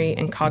memory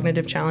and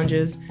cognitive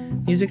challenges,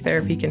 music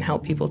therapy can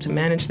help people to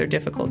manage their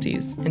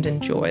difficulties and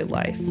enjoy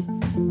life.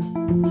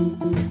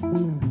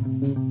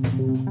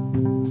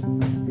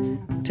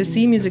 To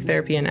see music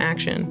therapy in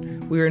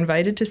action, we were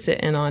invited to sit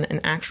in on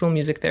an actual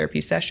music therapy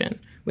session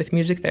with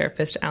music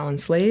therapist Alan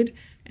Slade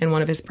and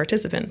one of his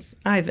participants,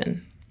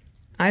 Ivan.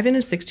 Ivan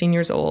is 16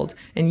 years old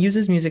and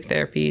uses music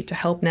therapy to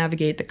help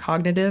navigate the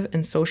cognitive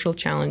and social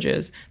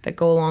challenges that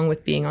go along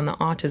with being on the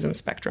autism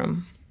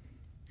spectrum.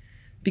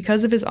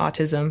 Because of his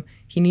autism,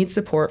 he needs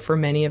support for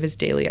many of his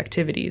daily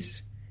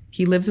activities.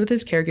 He lives with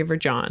his caregiver,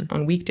 John,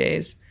 on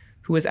weekdays,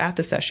 who was at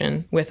the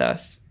session with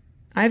us.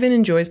 Ivan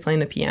enjoys playing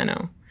the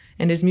piano,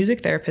 and his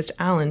music therapist,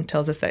 Alan,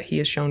 tells us that he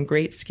has shown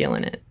great skill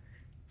in it.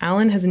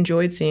 Alan has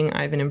enjoyed seeing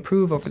Ivan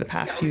improve over the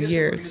past few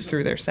years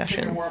through their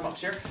sessions.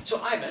 Warm-ups here. So,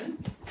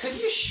 Ivan, could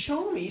you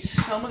show me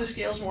some of the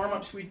scales and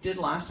warm-ups we did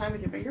last time with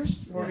your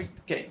fingers? Yes.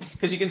 Okay,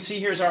 because you can see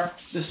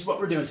this is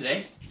what we're doing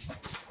today,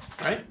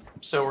 right?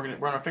 So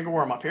we're on our finger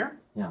warm-up here.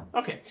 Yeah.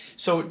 Okay,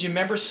 so do you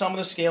remember some of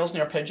the scales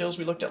and arpeggios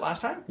we looked at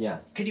last time?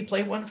 Yes. Could you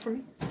play one for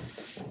me?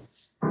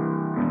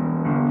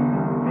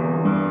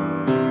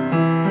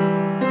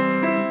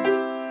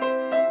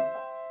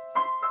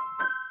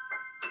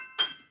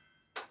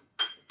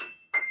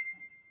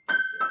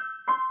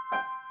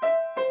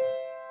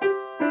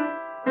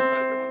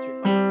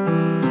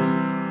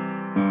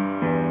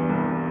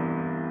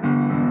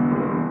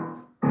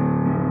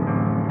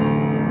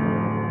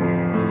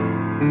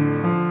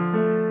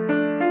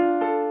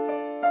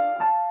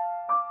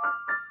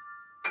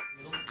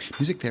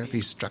 Music therapy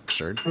is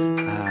structured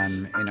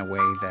in a way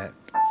that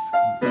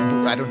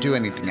I don't do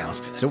anything else.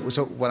 So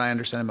what I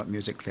understand about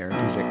music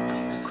therapy is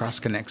it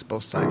cross-connects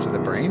both sides of the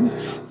brain,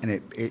 and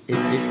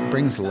it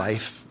brings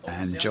life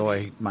and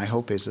joy. My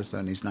hope is that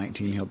when he's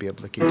 19, he'll be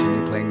able to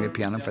continue playing the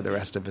piano for the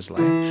rest of his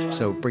life.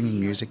 So bringing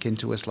music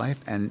into his life,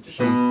 and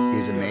he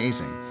is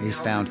amazing. He's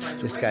found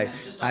this guy.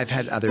 I've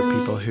had other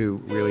people who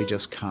really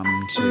just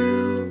come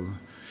to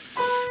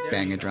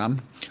bang a drum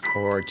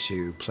or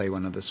to play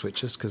one of the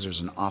switches, because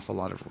there's an awful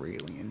lot of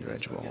really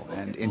individual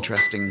and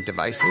interesting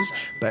devices,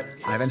 but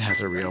Ivan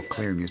has a real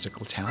clear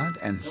musical talent,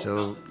 and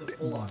so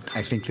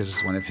I think this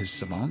is one of his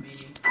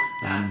savants.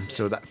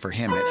 So that for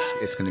him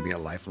it's going to be a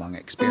lifelong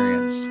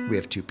experience. We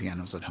have 2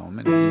 pianos at home,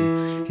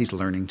 and he's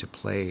learning to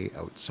play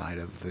outside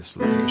of this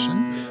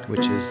location,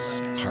 which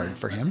is hard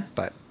for him,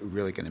 but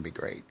really going to be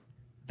great.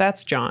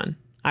 That's John,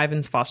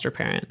 Ivan's foster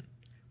parent.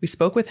 We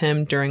spoke with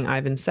him during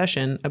Ivan's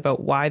session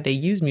about why they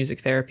use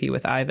music therapy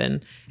with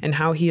Ivan and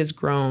how he has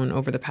grown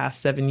over the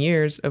past 7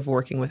 years of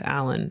working with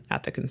Alan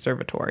at the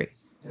conservatory.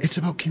 It's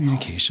about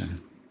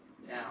communication.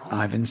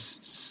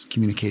 Ivan's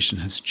communication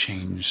has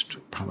changed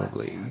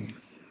probably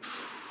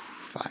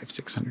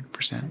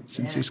 500-600%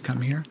 since he's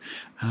come here.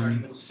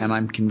 And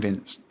I'm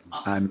convinced.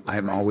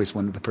 I'm always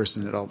one of the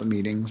person at all the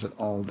meetings, at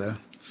all the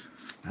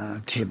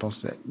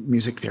tables, that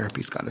music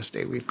therapy's got to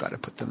stay. We've got to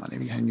put the money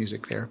behind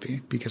music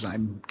therapy, because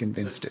I'm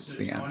convinced it's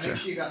the answer.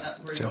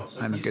 So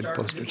I'm a good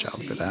poster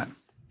child for that.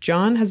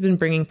 John has been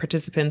bringing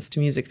participants to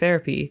music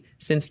therapy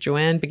since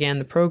Joanne began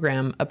the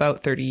program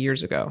about 30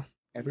 years ago.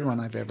 Everyone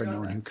I've ever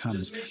known who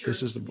comes,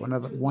 this is one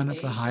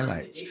of the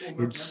highlights.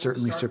 It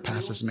certainly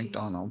surpasses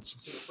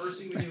McDonald's.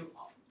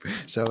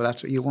 So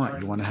that's what you want.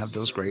 You want to have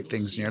those great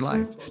things in your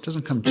life. It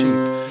doesn't come cheap,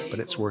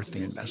 but it's worth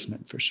the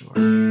investment for sure.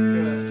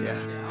 Yeah.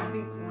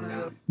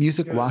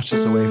 Music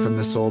washes away from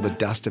the soul the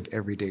dust of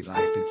everyday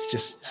life. It's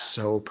just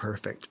so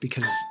perfect,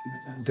 because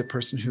the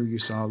person who you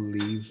saw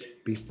leave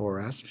before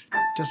us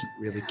doesn't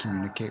really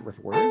communicate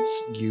with words,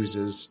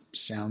 uses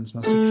sounds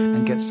mostly,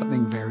 and gets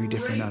something very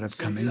different out of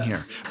coming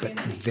here. But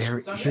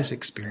his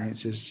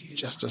experience is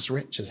just as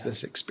rich as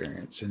this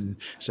experience. And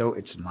so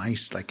it's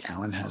nice, like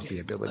Alan has the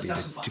ability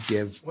to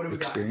give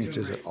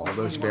experiences at all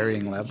those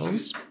varying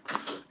levels.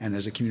 And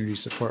as a community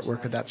support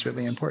worker, that's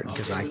really important,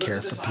 because I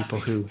care for people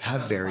who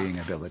have varying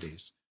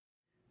abilities.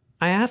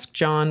 I asked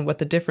John what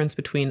the difference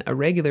between a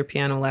regular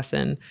piano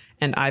lesson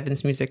and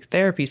Ivan's music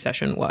therapy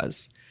session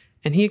was,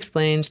 and he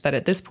explained that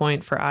at this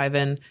point for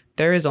Ivan,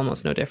 there is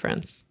almost no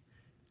difference.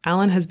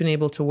 Alan has been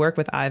able to work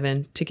with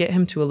Ivan to get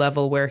him to a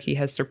level where he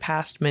has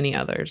surpassed many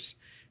others,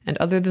 and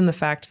other than the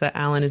fact that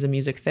Alan is a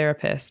music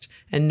therapist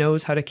and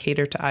knows how to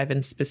cater to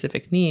Ivan's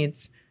specific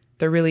needs,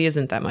 there really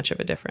isn't that much of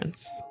a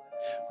difference.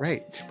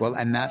 Right. Well,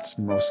 and that's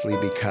mostly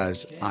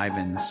because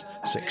Ivan's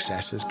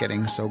success is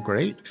getting so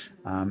great,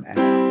 and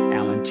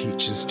Alan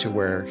teaches to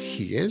where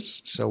he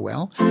is so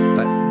well.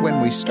 But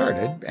when we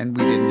started and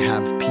we didn't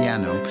have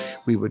piano,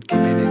 we would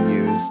come in and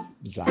use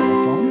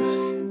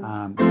xylophone.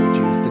 We would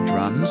use the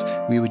drums.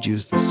 drums, we would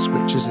use the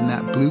switches in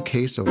that blue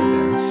case over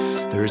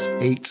there. There's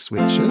 8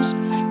 switches,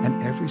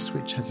 and every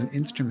switch has an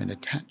instrument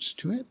attached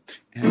to it.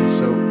 And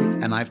so,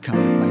 and I've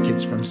come with my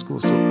kids from school,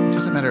 so it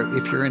doesn't matter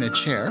if you're in a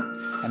chair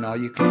and all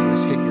you can do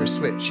is hit your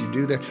switch, you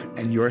do there,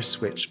 and your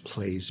switch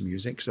plays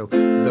music. So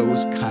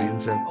those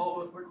kinds of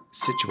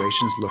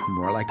situations look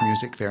more like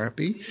music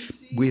therapy.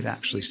 We've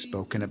actually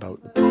spoken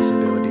about the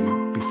possibility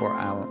before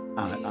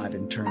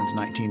Ivan turns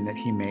 19 that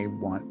he may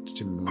want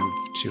to move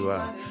to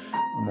a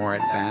more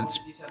advanced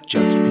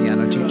just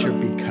piano teacher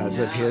because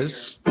of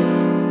his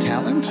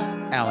talent.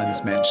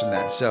 Alan's mentioned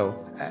that, so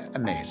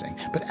amazing.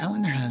 But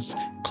Alan has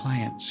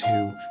clients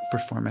who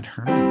perform at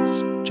Herman's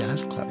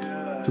Jazz Club,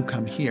 who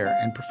come here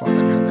and perform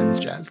at Herman's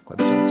Jazz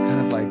Club. So it's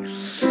kind of like,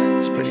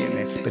 it's pretty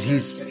amazing. But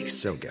he's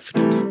so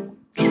gifted,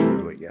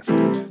 truly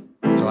gifted.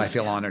 So I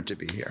feel honored to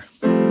be here.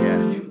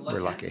 Yeah,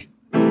 we're lucky.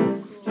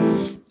 And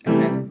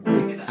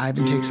then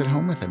Ivan takes it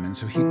home with him. And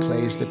so he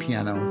plays the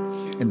piano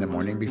in the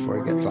morning before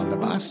he gets on the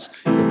bus.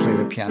 He'll play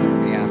the piano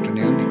in the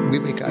afternoon.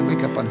 I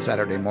wake up on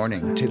Saturday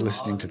morning to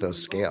listening to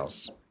those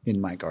scales in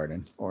my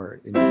garden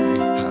or in my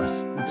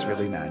house. It's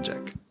really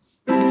magic.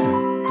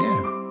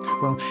 Yeah.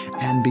 Well,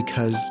 and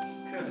because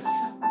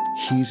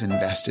he's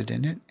invested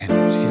in it and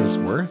it's his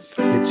worth,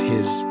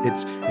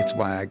 it's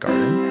why I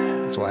garden.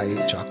 It's why I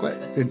eat chocolate.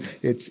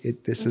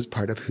 This is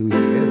part of who he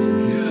is, and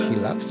he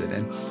loves it.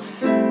 And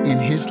in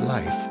his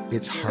life,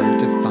 it's hard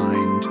to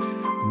find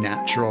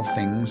natural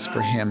things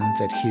for him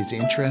that he's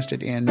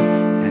interested in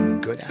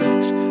and good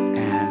at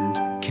and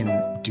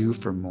can do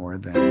for more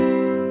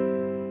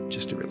than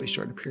just a really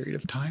short period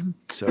of time.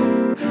 So,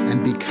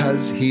 and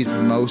because he's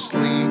mostly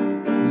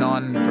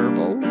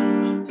nonverbal,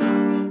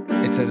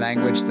 it's a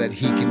language that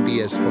he can be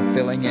as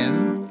fulfilling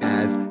in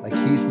as, like,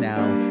 he's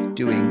now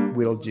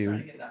will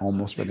do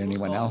almost what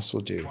anyone else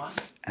will do.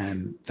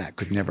 And that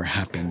could never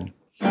happen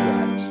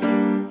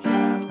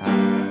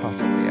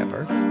possibly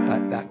ever,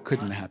 but that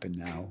couldn't happen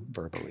now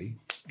verbally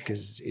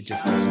because it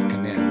just doesn't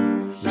come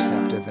in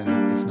receptive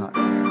and it's not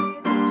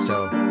there.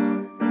 So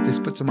this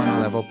puts him on a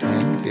level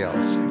playing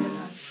field,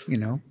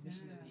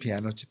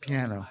 piano to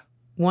piano.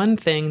 One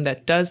thing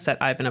that does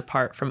set Ivan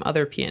apart from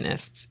other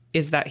pianists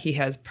is that he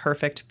has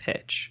perfect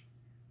pitch.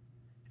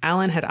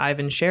 Alan had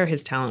Ivan share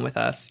his talent with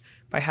us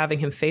by having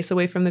him face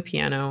away from the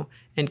piano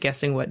and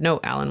guessing what note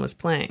Alan was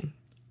playing,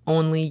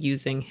 only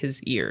using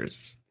his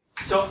ears.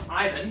 So,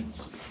 Ivan,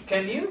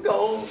 can you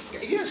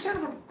stand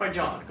over by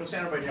John? Go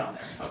stand over by John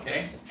there,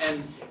 okay?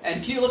 And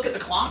can you look at the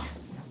clock?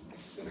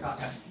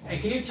 And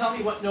can you tell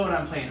me what note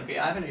I'm playing? Okay,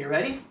 Ivan, are you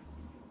ready?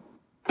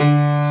 D.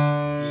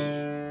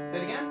 Say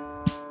it again.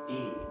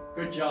 D.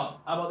 Good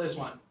job. How about this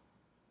one?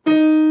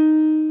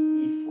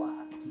 E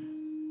flat.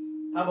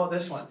 How about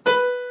this one?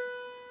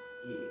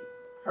 E.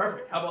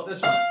 Perfect. How about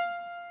this one?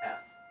 F.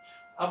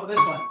 How about this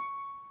one?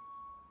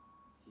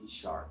 C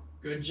sharp.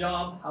 Good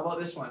job. How about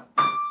this one?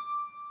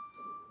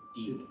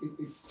 D.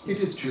 It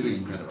is truly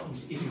incredible.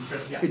 It's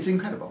incredible. Yeah. It's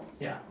incredible.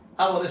 Yeah.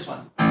 How about this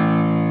one?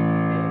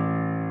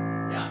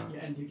 Yeah,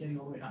 and you're getting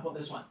all the way. How about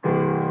this one?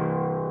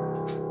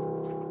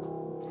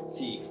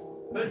 C.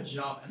 Good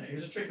job. And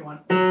here's a tricky one.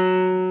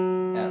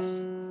 F.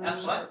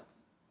 F sharp.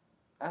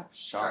 F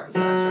sharp. Is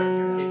that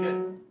sorry? Okay,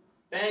 good.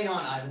 Bang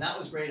on, Ivan. That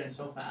was great and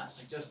so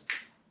fast.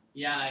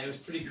 Yeah, it was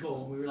pretty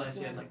cool. We realized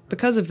he had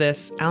Because of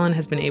this, Alan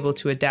has been able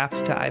to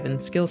adapt to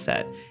Ivan's skill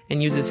set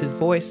and uses his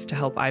voice to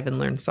help Ivan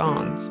learn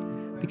songs,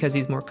 because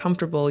he's more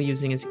comfortable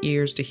using his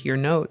ears to hear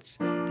notes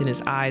than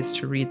his eyes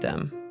to read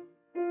them.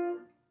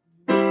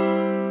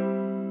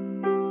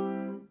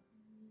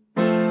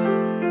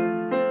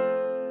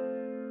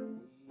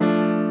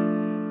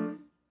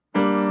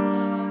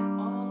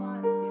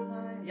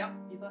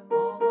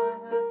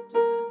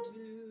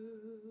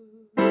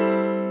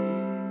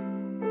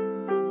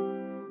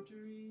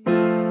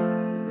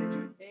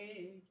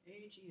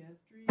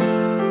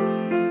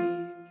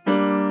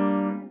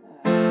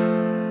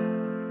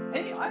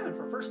 Hey, Ivan,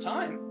 for first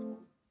time.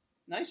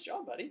 Nice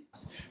job, buddy.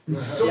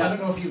 So I don't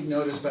know if you've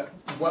noticed, but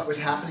what was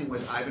happening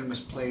was Ivan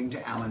was playing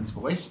to Alan's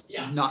voice,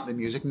 not the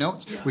music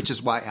notes, which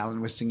is why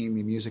Alan was singing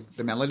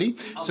the melody.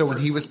 So when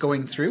he was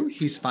going through,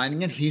 he's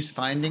finding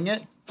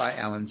it by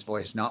Alan's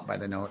voice, not by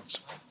the notes.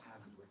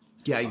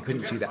 Yeah, you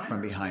couldn't see that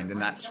from behind,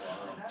 and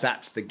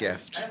that's the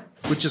gift,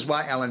 which is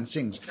why Alan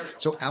sings.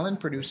 So Alan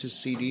produces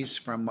CDs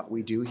from what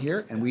we do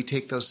here, and we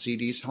take those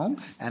CDs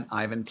home, and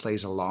Ivan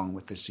plays along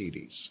with the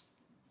CDs.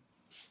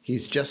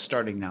 He's just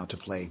starting now to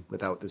play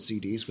without the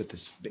CDs with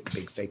this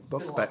big fake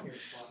book, but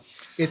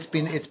it's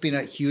been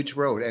a huge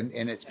road,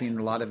 and it's been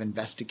a lot of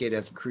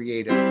investigative,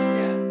 creative.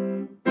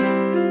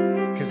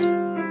 Because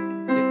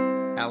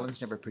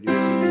Alan's never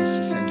produced CDs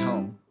to send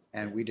home,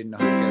 and we didn't know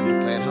how to get him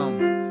to play at home,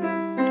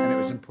 and it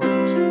was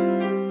important.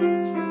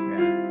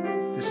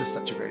 Yeah, this is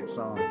such a great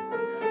song.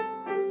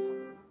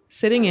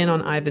 Sitting in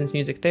on Ivan's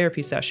music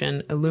therapy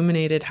session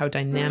illuminated how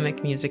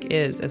dynamic music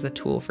is as a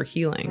tool for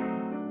healing.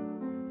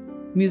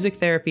 Music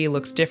therapy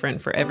looks different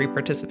for every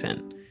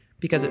participant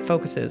because it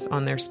focuses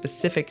on their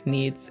specific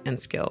needs and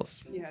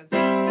skills. He has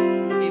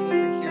able to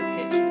hear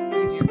pitch, and it's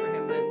easier for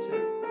him than to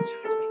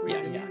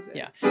read the music.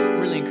 Yeah,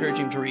 really encourage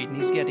him to read, and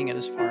he's getting it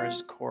as far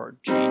as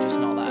chord changes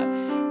and all that.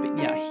 But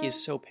yeah, he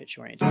is so pitch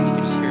oriented. You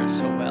can just hear it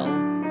so well.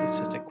 It's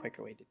just a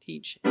quicker way to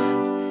teach,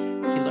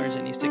 and he learns it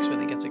and he sticks with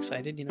it, gets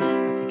excited. You know,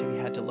 I think if he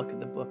had to look at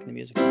the book and the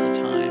music all the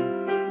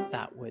time,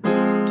 that would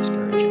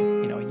discourage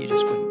him. You know, you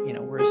just wouldn't. You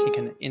know, whereas he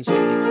can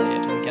instantly play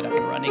it and get up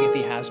and running if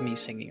he has me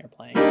singing or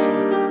playing.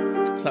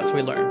 So that's what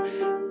we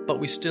learn. But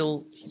he's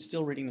still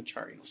reading the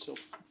chart. So,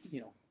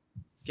 you know,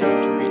 get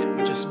him to read it,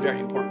 which is very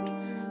important.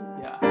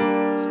 Yeah.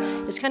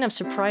 It's kind of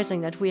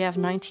surprising that we have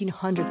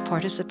 1,900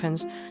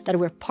 participants that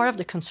were part of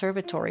the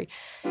conservatory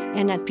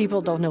and that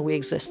people don't know we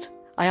exist.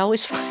 I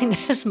always find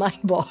this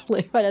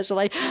mind-boggling. But I said,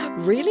 like,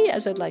 really? I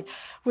said, like,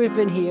 we've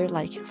been here,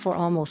 like, for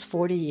almost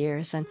 40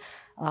 years and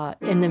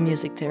in the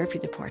music therapy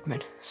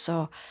department.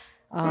 So,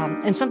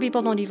 and some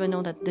people don't even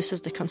know that this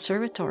is the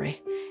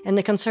conservatory. And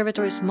the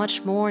conservatory is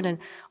much more than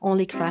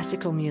only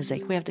classical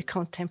music. We have the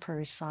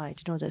contemporary side,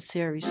 you know, the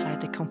theory side,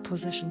 the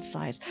composition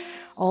side.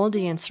 All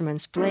the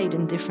instruments played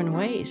in different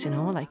ways, you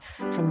know, like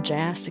from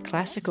jazz to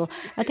classical.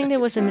 I think there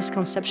was a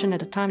misconception at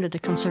the time that the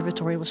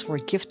conservatory was for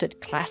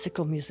gifted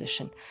classical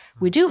musicians.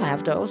 We do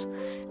have those,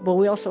 but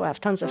we also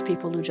have tons of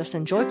people who just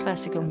enjoy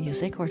classical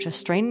music or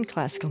just train in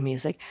classical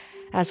music,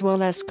 as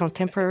well as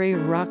contemporary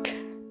rock,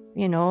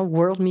 you know,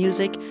 world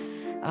music,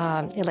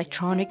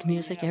 electronic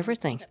music,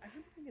 everything.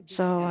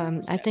 So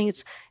I think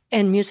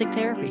and music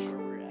therapy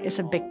is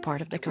a big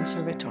part of the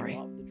conservatory.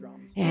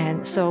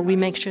 And so we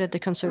make sure that the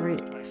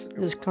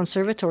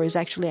conservatory is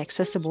actually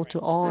accessible to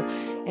all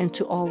and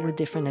to all with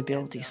different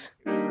abilities.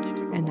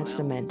 And that's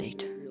the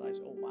mandate.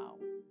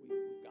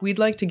 We'd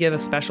like to give a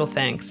special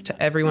thanks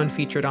to everyone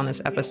featured on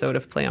this episode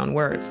of Play on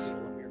Words.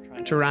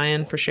 To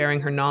Ryan for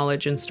sharing her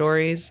knowledge and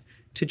stories,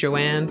 to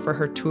Joanne for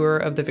her tour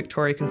of the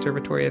Victoria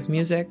Conservatory of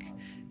Music,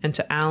 and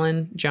to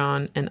Alan,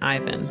 John, and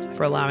Ivan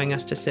for allowing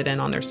us to sit in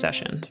on their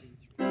session.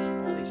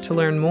 To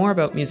learn more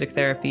about music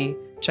therapy,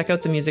 check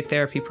out the music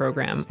therapy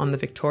program on the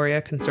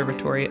Victoria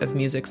Conservatory of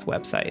Music's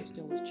website.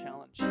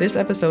 This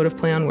episode of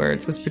Play on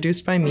Words was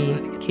produced by me,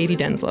 Katie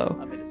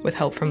Denslow, with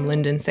help from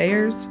Lyndon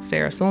Sayers,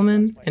 Sarah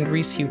Solman, and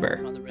Reese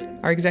Huber.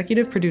 Our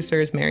executive producer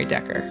is Mary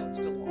Decker.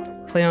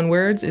 Play on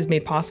Words is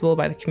made possible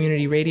by the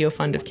Community Radio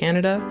Fund of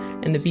Canada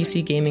and the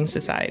BC Gaming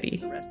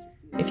Society.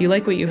 If you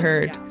like what you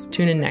heard,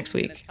 tune in next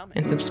week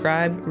and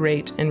subscribe,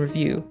 rate, and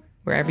review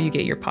wherever you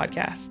get your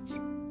podcasts.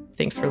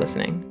 Thanks for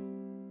listening.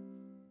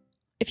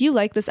 If you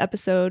like this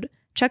episode,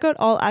 check out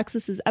All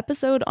Access's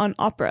episode on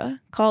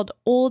opera called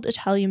Old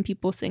Italian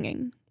People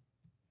Singing.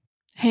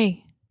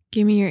 Hey,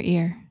 give me your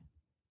ear.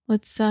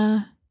 Let's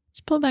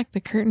pull back the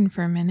curtain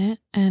for a minute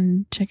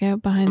and check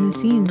out behind the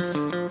scenes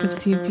of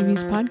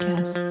CFUV's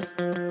podcasts.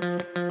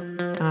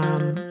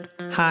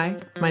 Hi,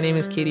 my name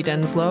is Katie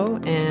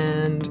Denslow,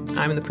 and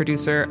I'm the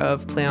producer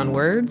of Play on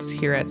Words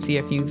here at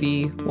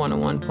CFUV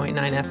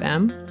 101.9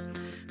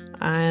 FM.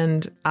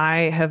 And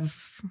I have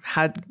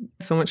had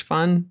so much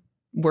fun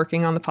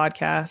working on the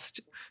podcast,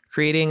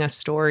 creating a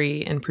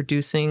story and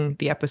producing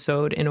the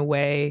episode in a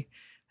way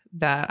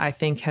that I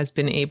think has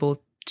been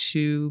able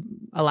to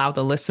allow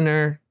the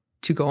listener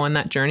to go on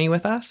that journey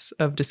with us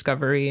of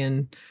discovery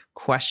and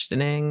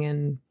questioning.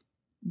 And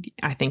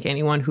I think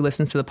anyone who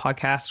listens to the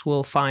podcast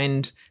will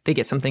find they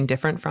get something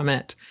different from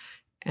it.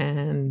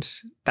 And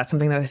that's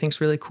something that I think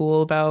is really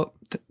cool about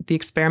the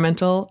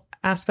experimental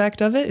aspect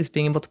of it, is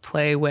being able to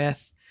play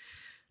with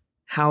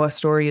how a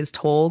story is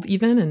told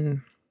even.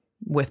 And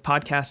with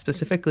podcasts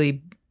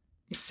specifically,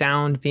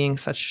 sound being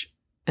such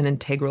an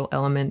integral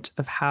element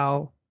of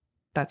how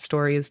that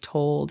story is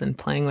told, and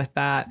playing with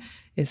that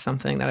is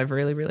something that I've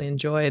really, really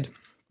enjoyed.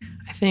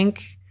 I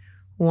think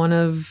one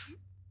of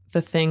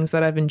the things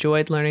that I've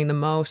enjoyed learning the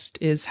most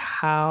is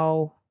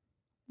how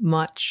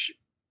much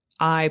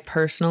I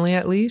personally,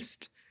 at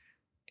least,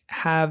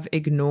 have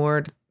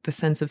ignored the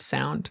sense of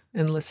sound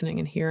and listening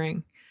and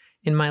hearing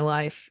in my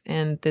life.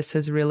 And this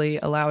has really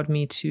allowed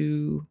me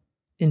to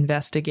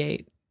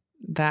investigate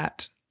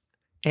that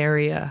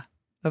area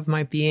of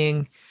my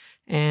being.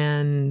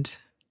 And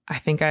I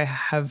think I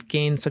have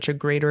gained such a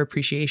greater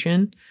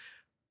appreciation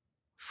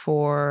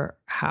for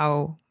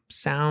how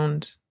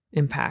sound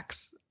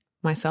impacts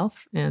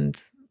myself and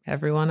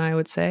everyone, I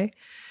would say.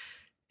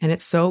 And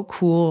it's so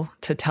cool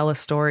to tell a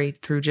story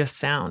through just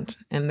sound.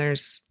 And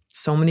there's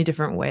so many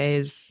different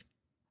ways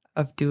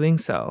of doing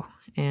so.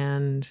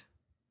 And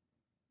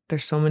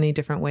there's so many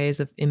different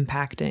ways of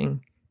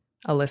impacting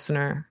a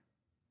listener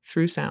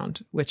through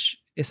sound, which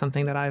is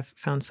something that I've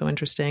found so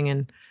interesting.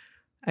 And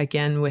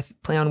again, with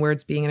Play on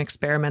Words being an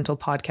experimental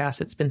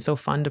podcast, it's been so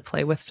fun to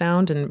play with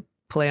sound and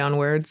play on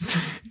words.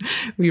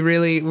 We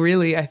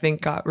really, I think,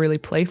 got really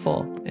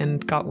playful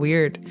and got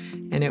weird.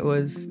 And it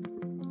was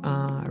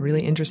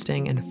really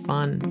interesting and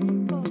fun.